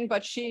everything,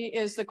 but she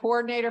is the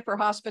coordinator for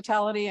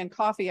hospitality and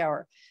coffee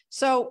hour.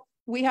 So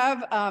we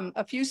have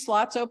a few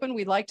slots open.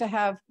 We'd like to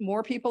have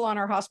more people on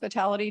our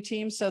hospitality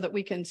team so that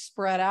we can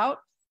spread out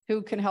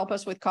who can help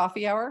us with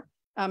coffee hour.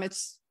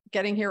 It's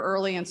getting here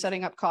early and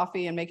setting up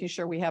coffee and making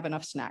sure we have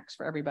enough snacks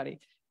for everybody.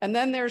 And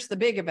then there's the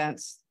big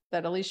events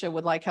that Alicia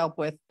would like help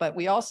with, but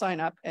we all sign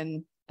up,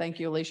 and thank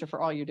you, Alicia,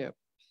 for all you do.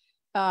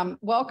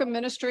 Welcome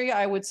Ministry,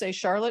 I would say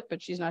Charlotte,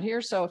 but she's not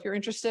here. So if you're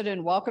interested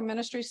in Welcome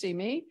Ministry, see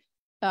me.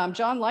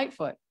 John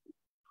Lightfoot.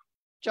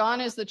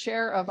 John is the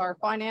chair of our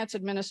Finance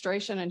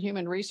Administration and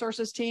Human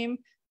Resources team,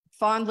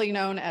 fondly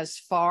known as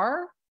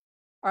FAR.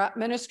 Our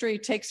ministry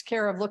takes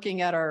care of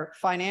looking at our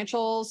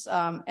financials,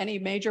 any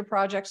major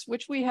projects,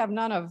 which we have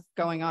none of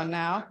going on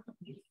now.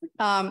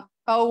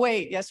 Oh,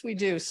 wait, yes, we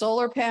do.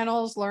 Solar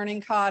panels,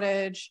 Learning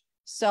Cottage,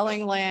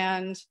 selling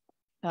land.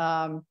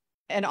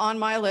 And on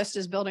my list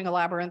is building a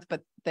labyrinth,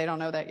 but they don't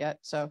know that yet.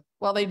 So,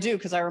 well, they do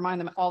because I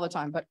remind them all the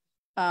time, but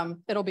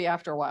it'll be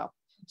after a while.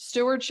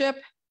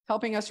 Stewardship,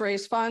 helping us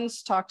raise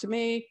funds, talk to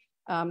me.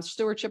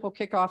 Stewardship will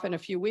kick off in a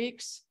few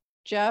weeks.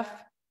 Jeff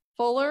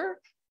Fuller,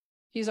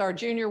 he's our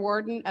junior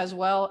warden, as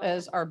well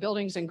as our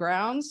buildings and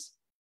grounds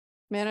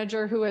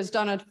manager, who has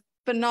done a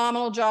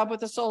phenomenal job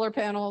with the solar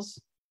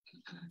panels.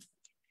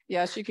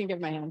 Yes, you can give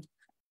him a hand.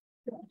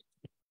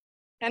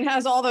 And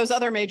has all those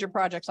other major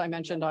projects I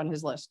mentioned on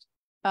his list.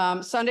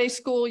 Sunday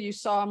school, you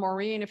saw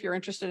Maureen. If you're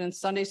interested in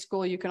Sunday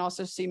school, you can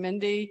also see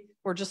Mindy.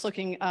 We're just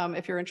looking,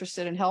 if you're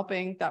interested in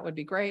helping, that would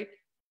be great.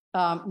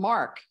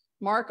 Mark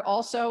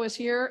also is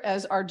here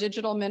as our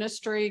digital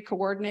ministry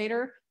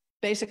coordinator,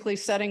 basically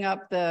setting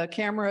up the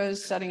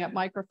cameras, setting up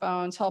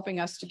microphones, helping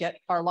us to get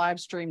our live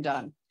stream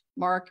done.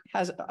 Mark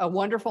has a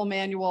wonderful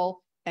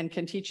manual and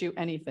can teach you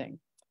anything.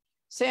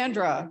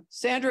 Sandra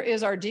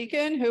is our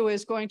deacon who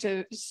is going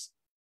to,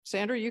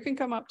 Sandra, you can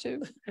come up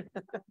too.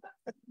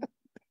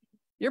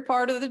 You're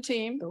part of the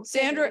team. Okay.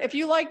 Sandra, if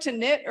you like to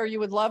knit or you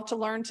would love to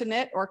learn to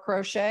knit or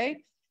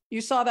crochet, you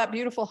saw that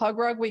beautiful hug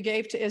rug we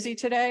gave to Izzy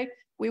today.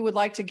 We would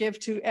like to give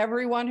to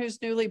everyone who's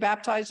newly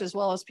baptized, as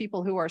well as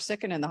people who are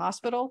sick and in the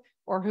hospital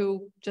or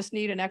who just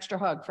need an extra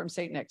hug from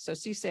St. Nick. So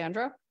see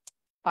Sandra.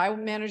 I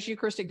manage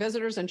Eucharistic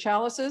visitors and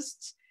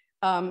chalices.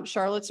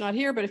 Charlotte's not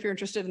here, but if you're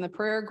interested in the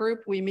prayer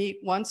group, we meet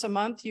once a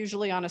month,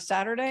 usually on a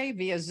Saturday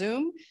via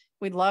Zoom.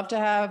 We'd love to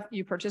have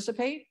you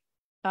participate.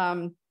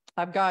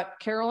 I've got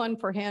Carolyn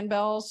for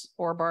handbells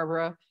or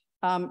Barbara.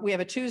 We have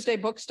a Tuesday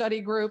book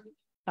study group.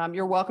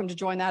 You're welcome to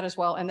join that as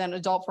well. And then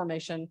adult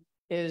formation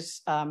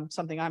is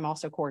something I'm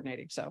also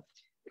coordinating. So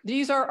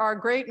these are our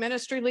great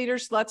ministry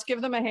leaders. Let's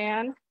give them a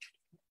hand.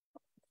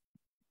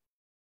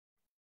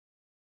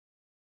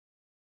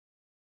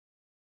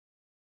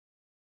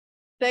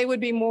 They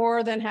would be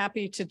more than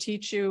happy to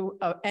teach you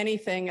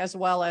anything, as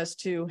well as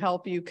to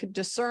help you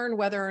discern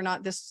whether or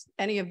not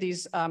any of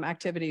these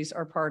activities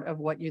are part of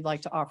what you'd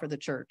like to offer the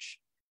church.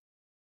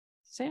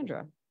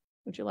 Sandra,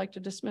 would you like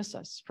to dismiss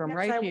us from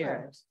right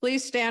here? Would.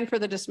 Please stand for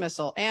the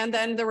dismissal. And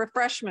then the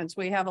refreshments.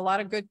 We have a lot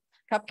of good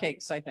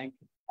cupcakes, I think.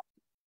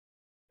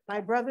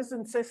 My brothers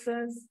and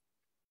sisters,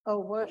 our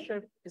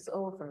worship is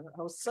over.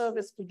 Our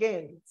service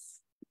begins.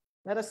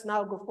 Let us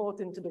now go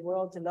forth into the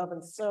world to love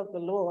and serve the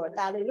Lord.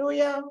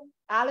 Hallelujah.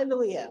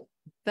 Hallelujah.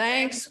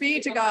 Thanks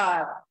be to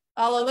God.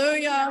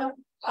 Hallelujah.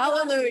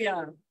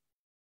 Hallelujah.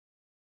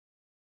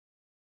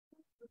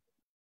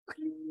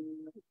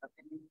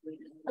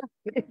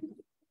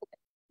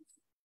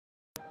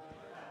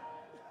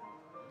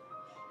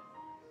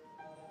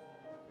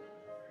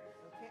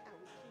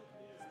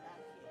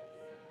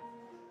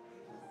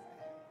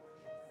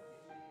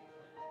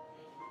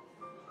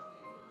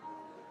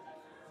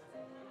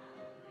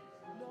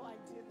 No, I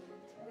didn't.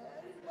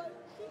 Yes, but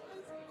she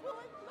is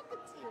good. Look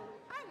at you.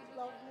 I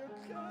love your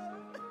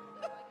curve.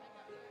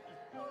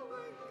 Oh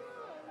my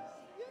gosh.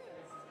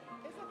 Yes.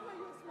 Is that why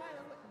you're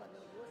smiling with me?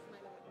 No, you're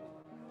smiling with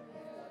me.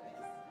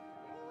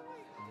 Oh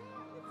my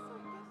God. It's so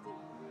good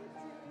to meet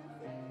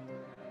you.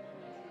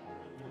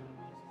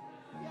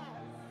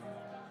 Yes.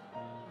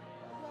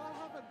 Well,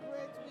 have a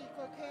great week,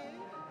 okay?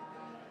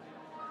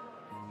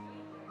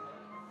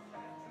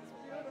 It's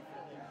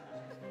beautiful.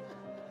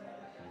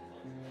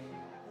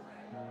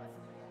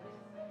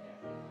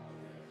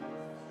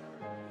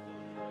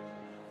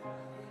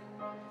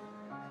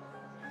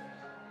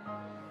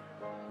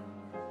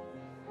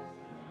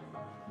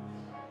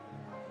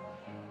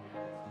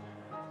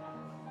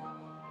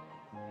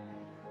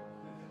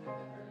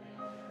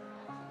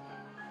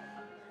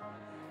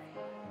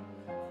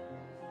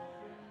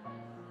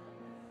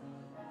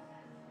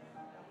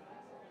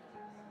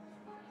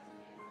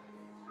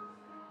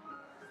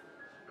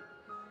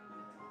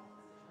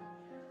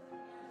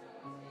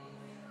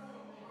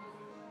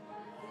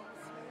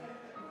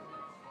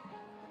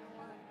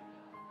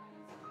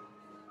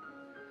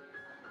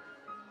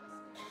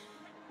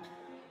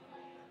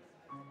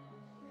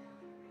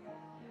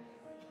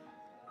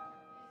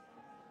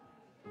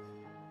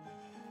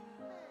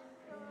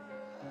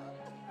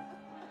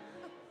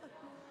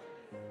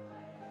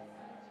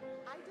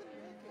 I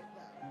didn't make it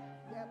though.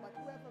 Yeah, but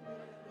whoever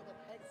made it did an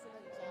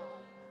excellent job.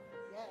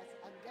 Yes,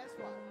 and guess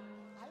what?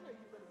 I know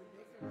you're going to be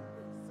making it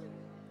pretty soon.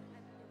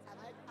 And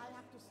I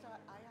have to start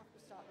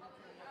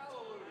looking at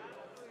it.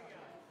 Okay.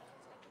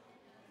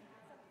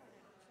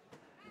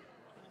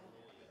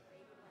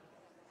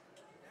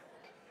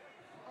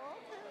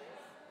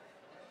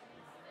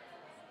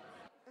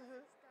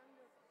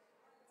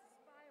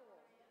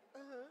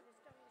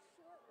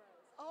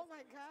 Oh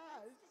my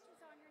gosh. Stitches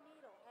on your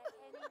needle at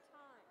any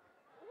time.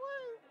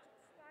 What? It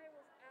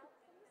spirals out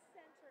from the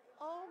center.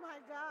 Oh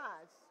my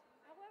gosh.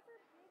 However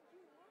big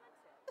you want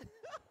it.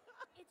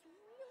 It's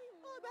really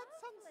Oh, that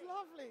sounds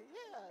lovely.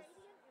 Yes.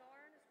 Radiant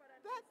yarn is what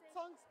I'm That using.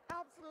 sounds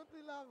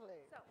absolutely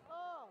lovely. So,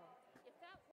 oh.